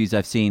the interviews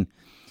I've seen,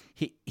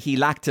 he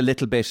lacked a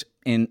little bit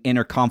in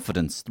inner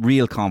confidence,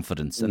 real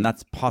confidence, and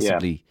that's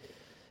possibly,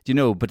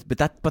 But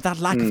that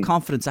lack of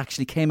confidence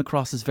actually came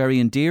across as very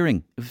endearing.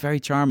 It was very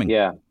charming.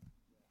 Yeah.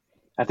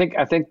 I think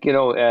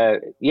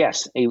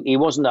yes, he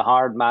wasn't a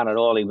hard man at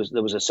all.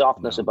 There was a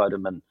softness about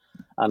him,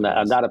 and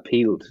that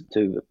appealed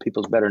to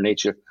people's better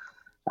nature.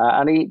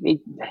 And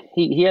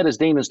he had his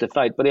demons to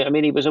fight, but I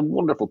mean, he was a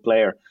wonderful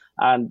player,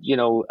 and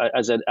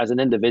as an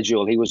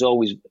individual, he was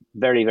always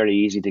very, very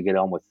easy to get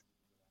on with.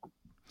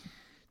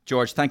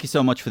 George, thank you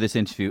so much for this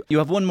interview. You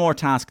have one more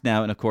task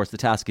now, and of course, the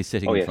task is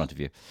sitting in front of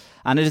you,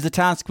 and it is a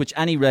task which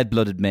any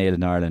red-blooded male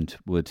in Ireland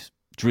would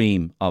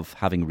dream of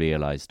having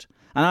realised.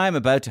 And I am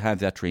about to have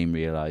that dream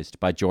realised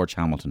by George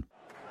Hamilton.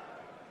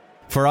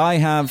 For I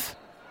have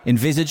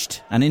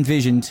envisaged and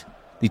envisioned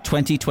the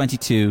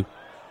 2022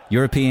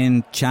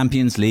 European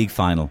Champions League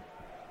final.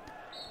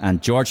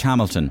 And George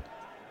Hamilton,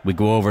 we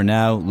go over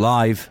now,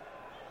 live.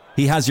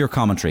 He has your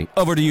commentary.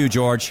 Over to you,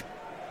 George.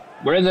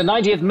 We're in the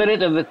 90th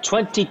minute of the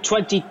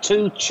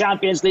 2022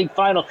 Champions League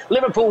final.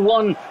 Liverpool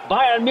won,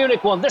 Bayern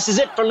Munich won. This is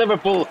it for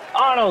Liverpool.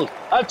 Arnold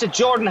out to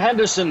Jordan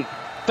Henderson.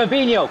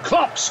 Fabinho,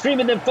 Klopp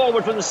screaming them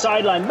forward from the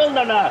sideline.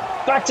 Milner now,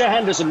 back to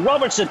Henderson.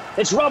 Robertson,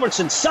 it's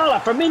Robertson. Salah,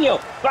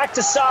 Firmino, back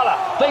to Salah.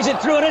 Plays it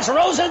through and it's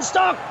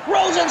Rosenstock.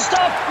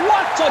 Rosenstock,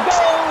 what a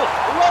goal!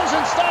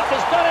 Rosenstock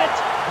has done it.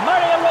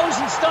 Mario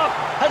Rosenstock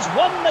has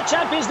won the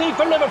Champions League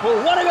for Liverpool.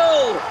 What a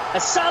goal! A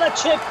Salah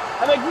chip,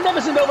 a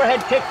magnificent overhead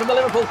kick from the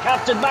Liverpool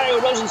captain, Mario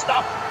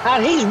Rosenstock.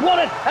 And he's won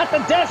it at the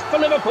death for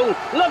Liverpool.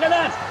 Look at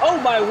that.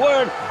 Oh my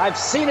word, I've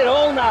seen it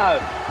all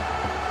now.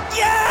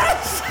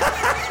 Yes!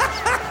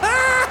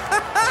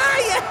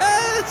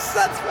 Yes!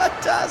 That's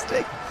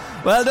fantastic.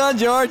 Well done,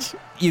 George.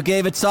 You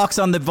gave it socks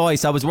on the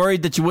voice. I was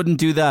worried that you wouldn't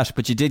do that,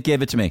 but you did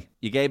give it to me.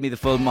 You gave me the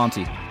full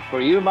Monty. For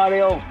you,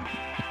 Mario,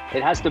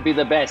 it has to be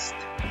the best.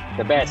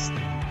 The best.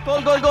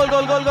 Goal, goal, goal,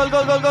 goal, goal, goal,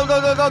 goal, goal, goal,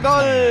 goal, goal, goal,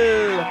 goal.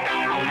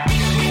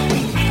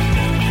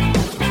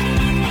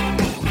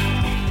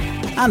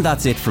 And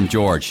that's it from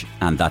George.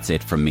 And that's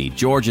it from me.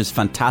 George's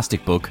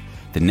fantastic book,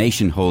 The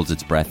Nation Holds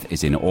Its Breath,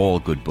 is in all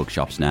good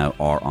bookshops now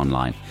or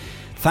online.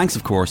 Thanks,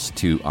 of course,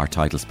 to our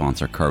title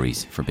sponsor,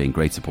 Curry's, for being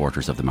great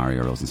supporters of the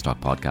Mario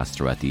Rosenstock podcast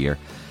throughout the year.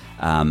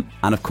 And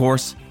of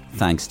course,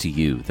 thanks to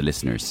you, the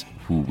listeners,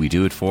 who we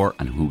do it for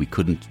and who we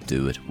couldn't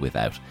do it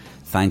without.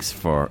 Thanks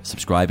for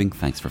subscribing.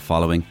 Thanks for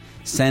following.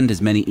 Send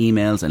as many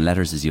emails and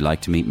letters as you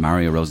like to me,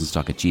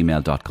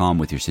 MarioRosenstock@gmail.com,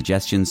 with your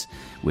suggestions,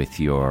 with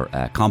your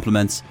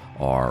compliments,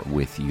 or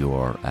with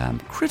your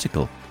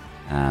critical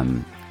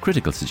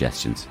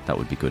suggestions. That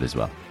would be good as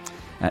well.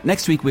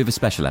 Next week we have a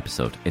special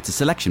episode. It's a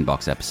selection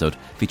box episode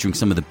featuring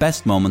some of the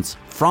best moments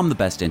from the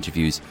best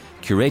interviews,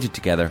 curated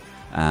together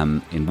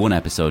in one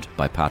episode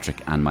by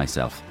Patrick and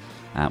myself.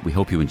 We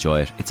hope you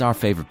enjoy it. It's our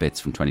favourite bits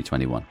from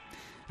 2021.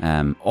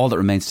 All that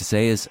remains to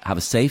say is have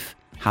a safe,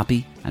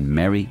 happy and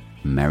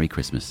merry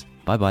Christmas.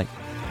 Bye bye.